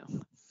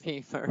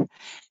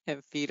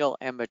and fetal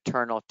and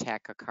maternal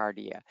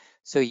tachycardia.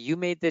 So you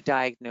made the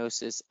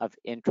diagnosis of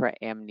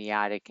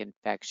intraamniotic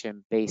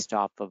infection based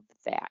off of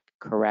that,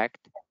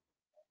 correct?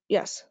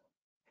 Yes.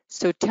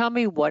 So tell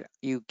me what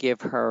you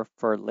give her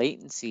for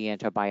latency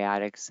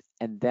antibiotics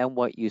and then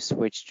what you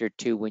switched her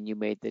to when you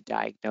made the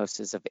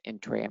diagnosis of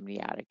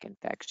intraamniotic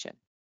infection.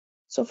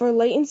 So for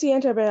latency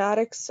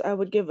antibiotics, I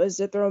would give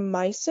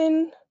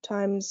azithromycin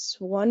times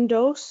 1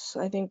 dose,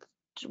 I think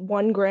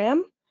 1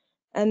 gram,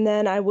 and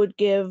then I would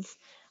give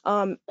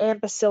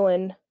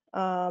ampicillin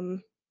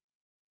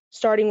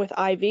starting with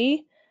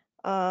IV.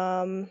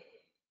 I'm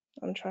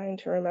trying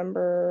to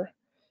remember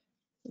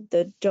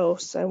the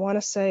dose. I want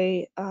to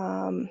say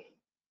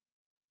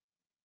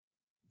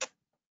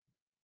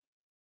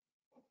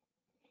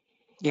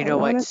You know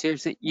what?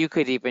 Seriously, you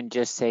could even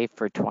just say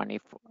for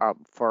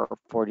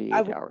 48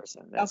 hours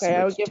and then Okay,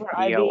 I would switch give to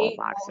her PO IV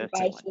followed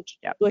by amoxicillin.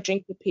 Yep.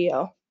 switching to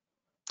PO.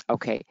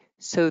 Okay.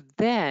 So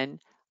then,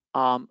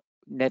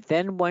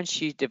 then once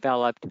she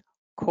developed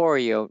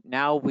choreo,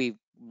 now we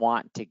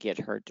want to get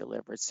her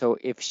delivered. So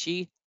if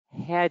she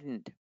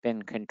hadn't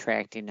been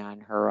contracting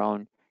on her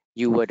own,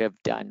 you would have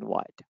done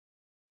what?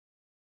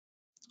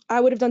 I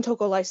would have done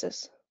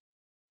tocolysis.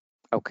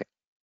 Okay.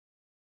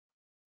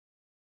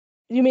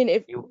 You mean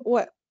if You,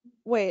 what?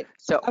 Wait,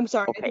 so, I'm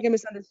sorry. I okay. think I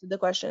misunderstood the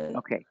question.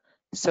 Okay.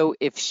 So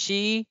if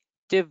she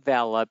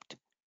developed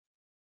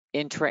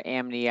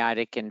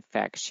intraamniotic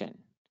infection,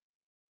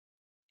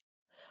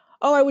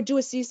 Oh, I would do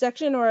a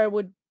C-section or I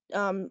would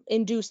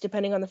induce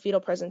depending on the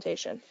fetal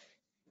presentation.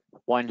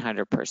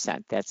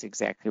 100%. That's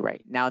exactly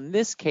right. Now, in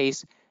this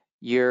case,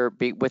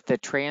 with the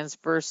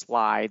transverse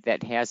lie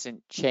that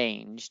hasn't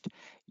changed,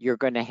 you're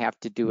going to have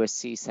to do a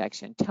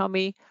C-section. Tell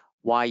me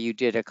why you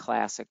did a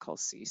classical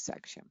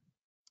C-section.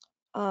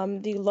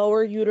 The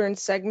lower uterine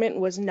segment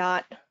was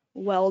not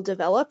well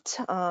developed.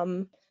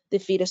 The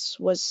fetus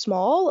was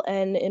small,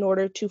 and in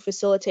order to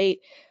facilitate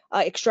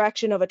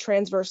extraction of a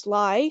transverse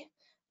lie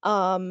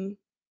in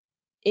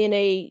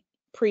a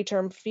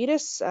preterm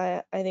fetus,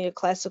 I think a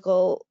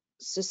classical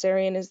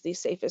cesarean is the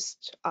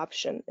safest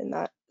option in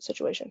that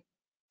situation.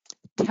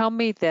 Tell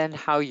me then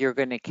how you're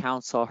going to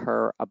counsel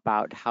her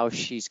about how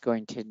she's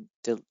going to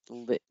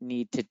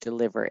need to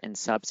deliver in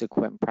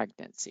subsequent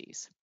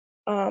pregnancies.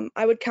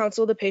 I would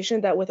counsel the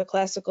patient that with a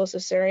classical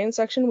cesarean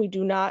section, we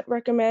do not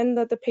recommend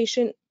that the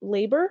patient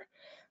labor,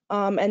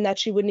 and that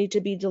she would need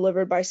to be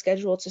delivered by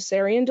scheduled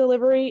cesarean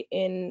delivery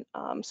in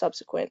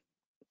subsequent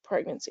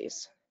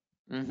pregnancies.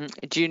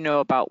 Do you know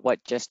about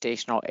what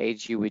gestational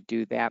age you would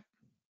do that?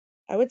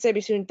 I would say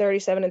between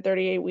 37 and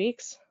 38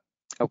 weeks.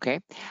 Okay.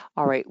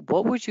 All right.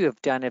 What would you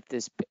have done if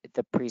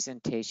the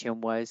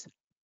presentation was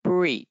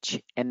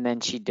breech and then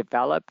she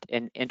developed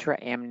an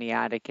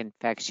intraamniotic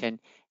infection,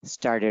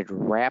 started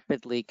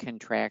rapidly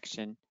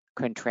contracting,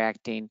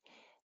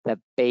 the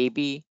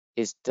baby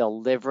is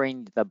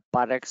delivering, the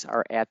buttocks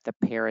are at the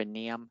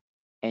perineum,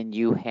 and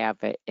you have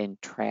an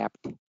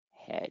entrapped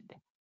head?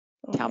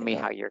 Tell me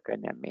how you're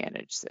going to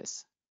manage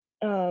this.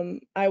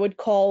 I would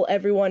call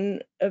everyone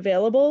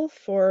available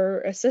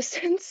for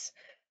assistance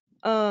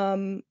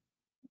to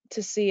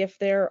see if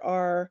there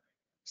are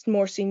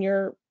more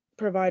senior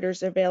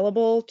providers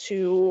available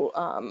to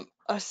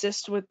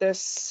assist with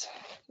this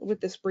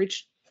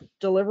breech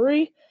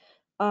delivery,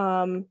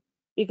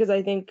 because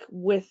I think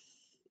with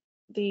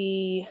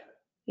the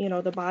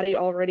the body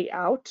already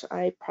out,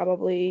 I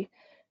probably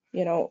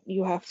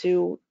you have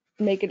to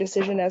make a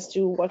decision as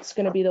to what's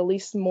going to be the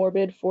least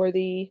morbid for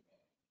the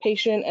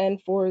patient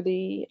and for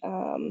the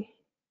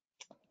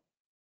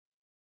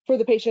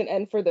patient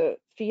and for the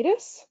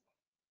fetus.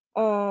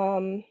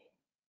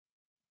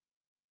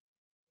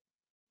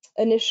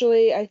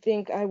 Initially, I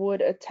think I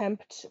would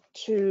attempt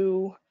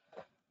to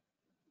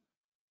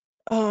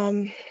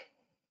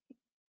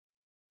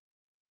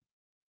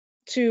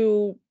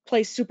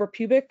place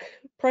suprapubic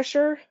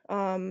pressure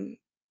and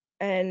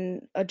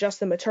adjust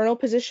the maternal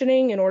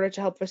positioning in order to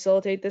help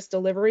facilitate this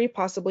delivery,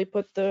 possibly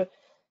put the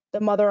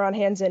mother on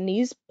hands and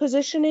knees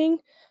positioning,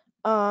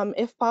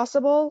 if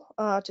possible,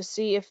 to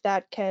see if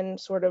that can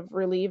sort of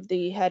relieve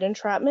the head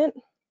entrapment.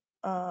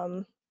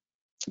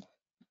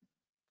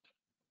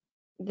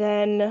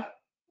 Then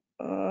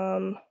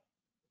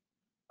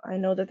I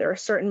know that there are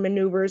certain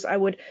maneuvers. I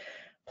would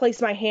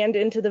place my hand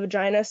into the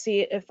vagina,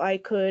 see if I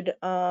could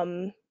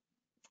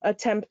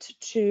attempt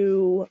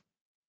to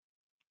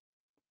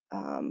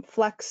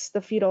flex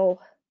the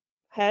fetal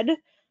head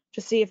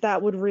to see if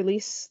that would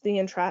release the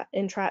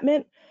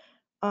entrapment.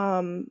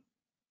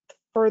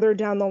 Further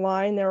down the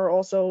line, there are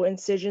also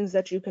incisions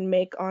that you can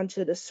make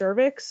onto the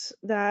cervix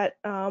that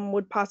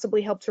would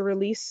possibly help to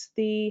release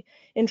the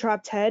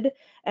entrapped head,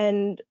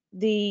 and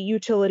the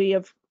utility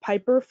of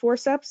Piper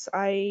forceps.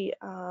 I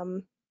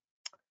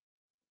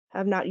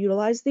have not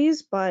utilized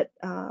these, but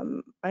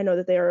I know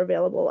that they are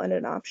available and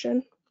an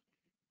option.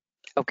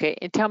 Okay,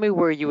 and tell me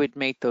where you would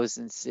make those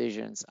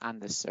incisions on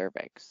the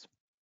cervix.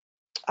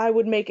 I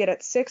would make it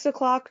at 6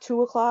 o'clock,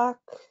 2 o'clock,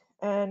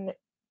 and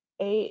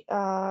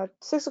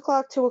 6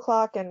 o'clock, 2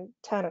 o'clock, and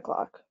 10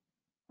 o'clock.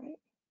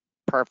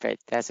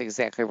 Perfect. That's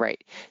exactly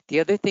right. The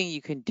other thing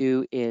you can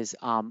do is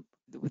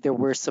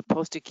we're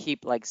supposed to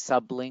keep like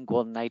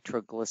sublingual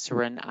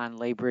nitroglycerin on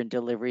labor and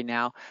delivery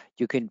now.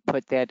 You can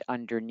put that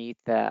underneath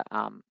the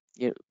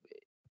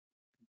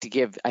to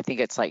give, I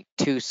think it's like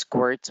 2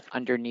 squirts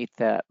underneath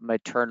the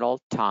maternal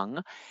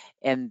tongue,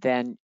 and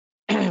then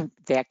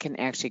that can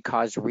actually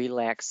cause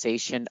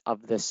relaxation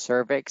of the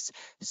cervix.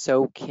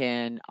 So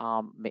can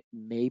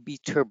maybe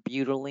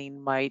terbutaline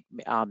might.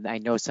 I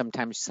know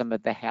sometimes some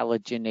of the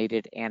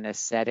halogenated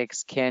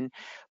anesthetics can,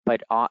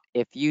 but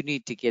if you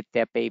need to get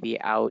that baby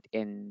out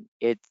and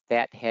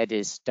that head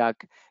is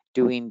stuck,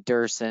 doing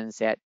Dursons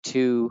at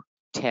 2,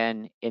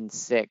 10, and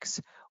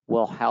 6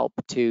 will help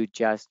to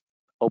just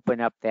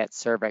open up that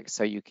cervix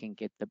so you can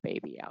get the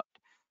baby out.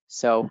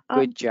 So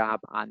good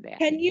job on that.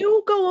 Can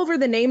you go over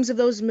the names of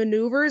those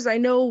maneuvers? I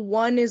know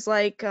one is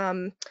like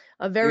a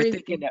very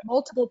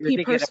multiple You're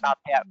thinking person. about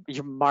that.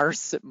 Your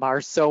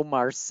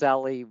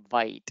Marcelli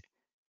Vite.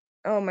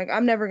 Oh my,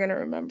 I'm never gonna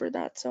remember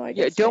that. So I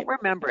guess Don't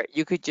remember it.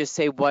 You could just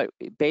say what,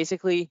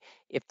 basically,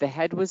 if the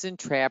head was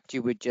entrapped,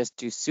 you would just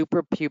do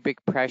suprapubic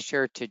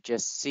pressure to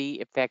just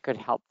see if that could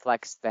help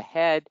flex the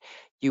head.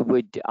 You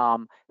would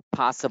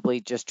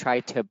possibly just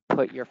try to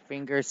put your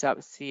fingers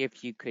up, see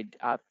if you could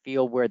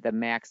feel where the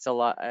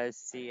maxilla is,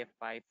 see if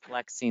by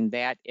flexing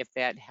that, if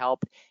that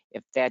helped.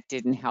 If that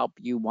didn't help,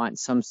 you want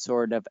some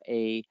sort of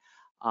a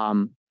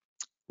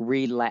uterine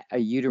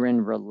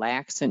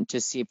relaxant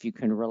to see if you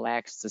can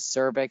relax the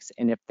cervix.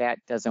 And if that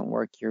doesn't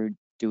work, you're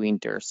doing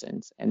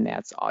Durson's, and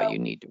that's all you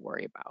need to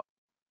worry about.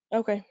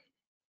 Okay.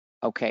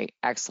 Okay,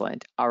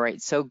 excellent. All right,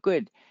 so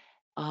good.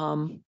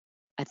 I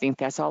think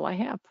that's all I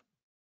have.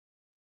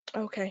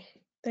 Okay,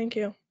 thank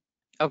you.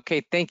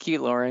 Okay, thank you,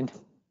 Lauren.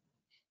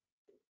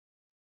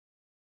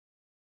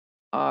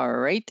 All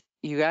right,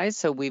 you guys,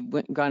 so we've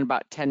gone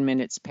about 10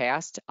 minutes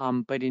past,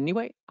 but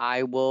anyway,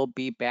 I will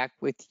be back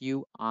with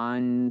you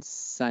on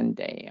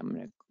Sunday. I'm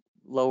going to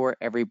lower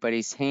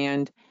everybody's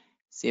hand,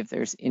 see if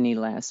there's any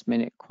last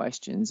minute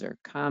questions or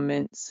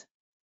comments.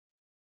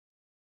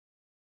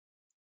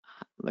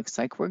 Looks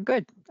like we're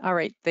good. All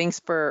right,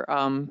 thanks for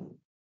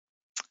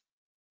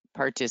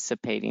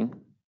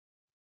participating.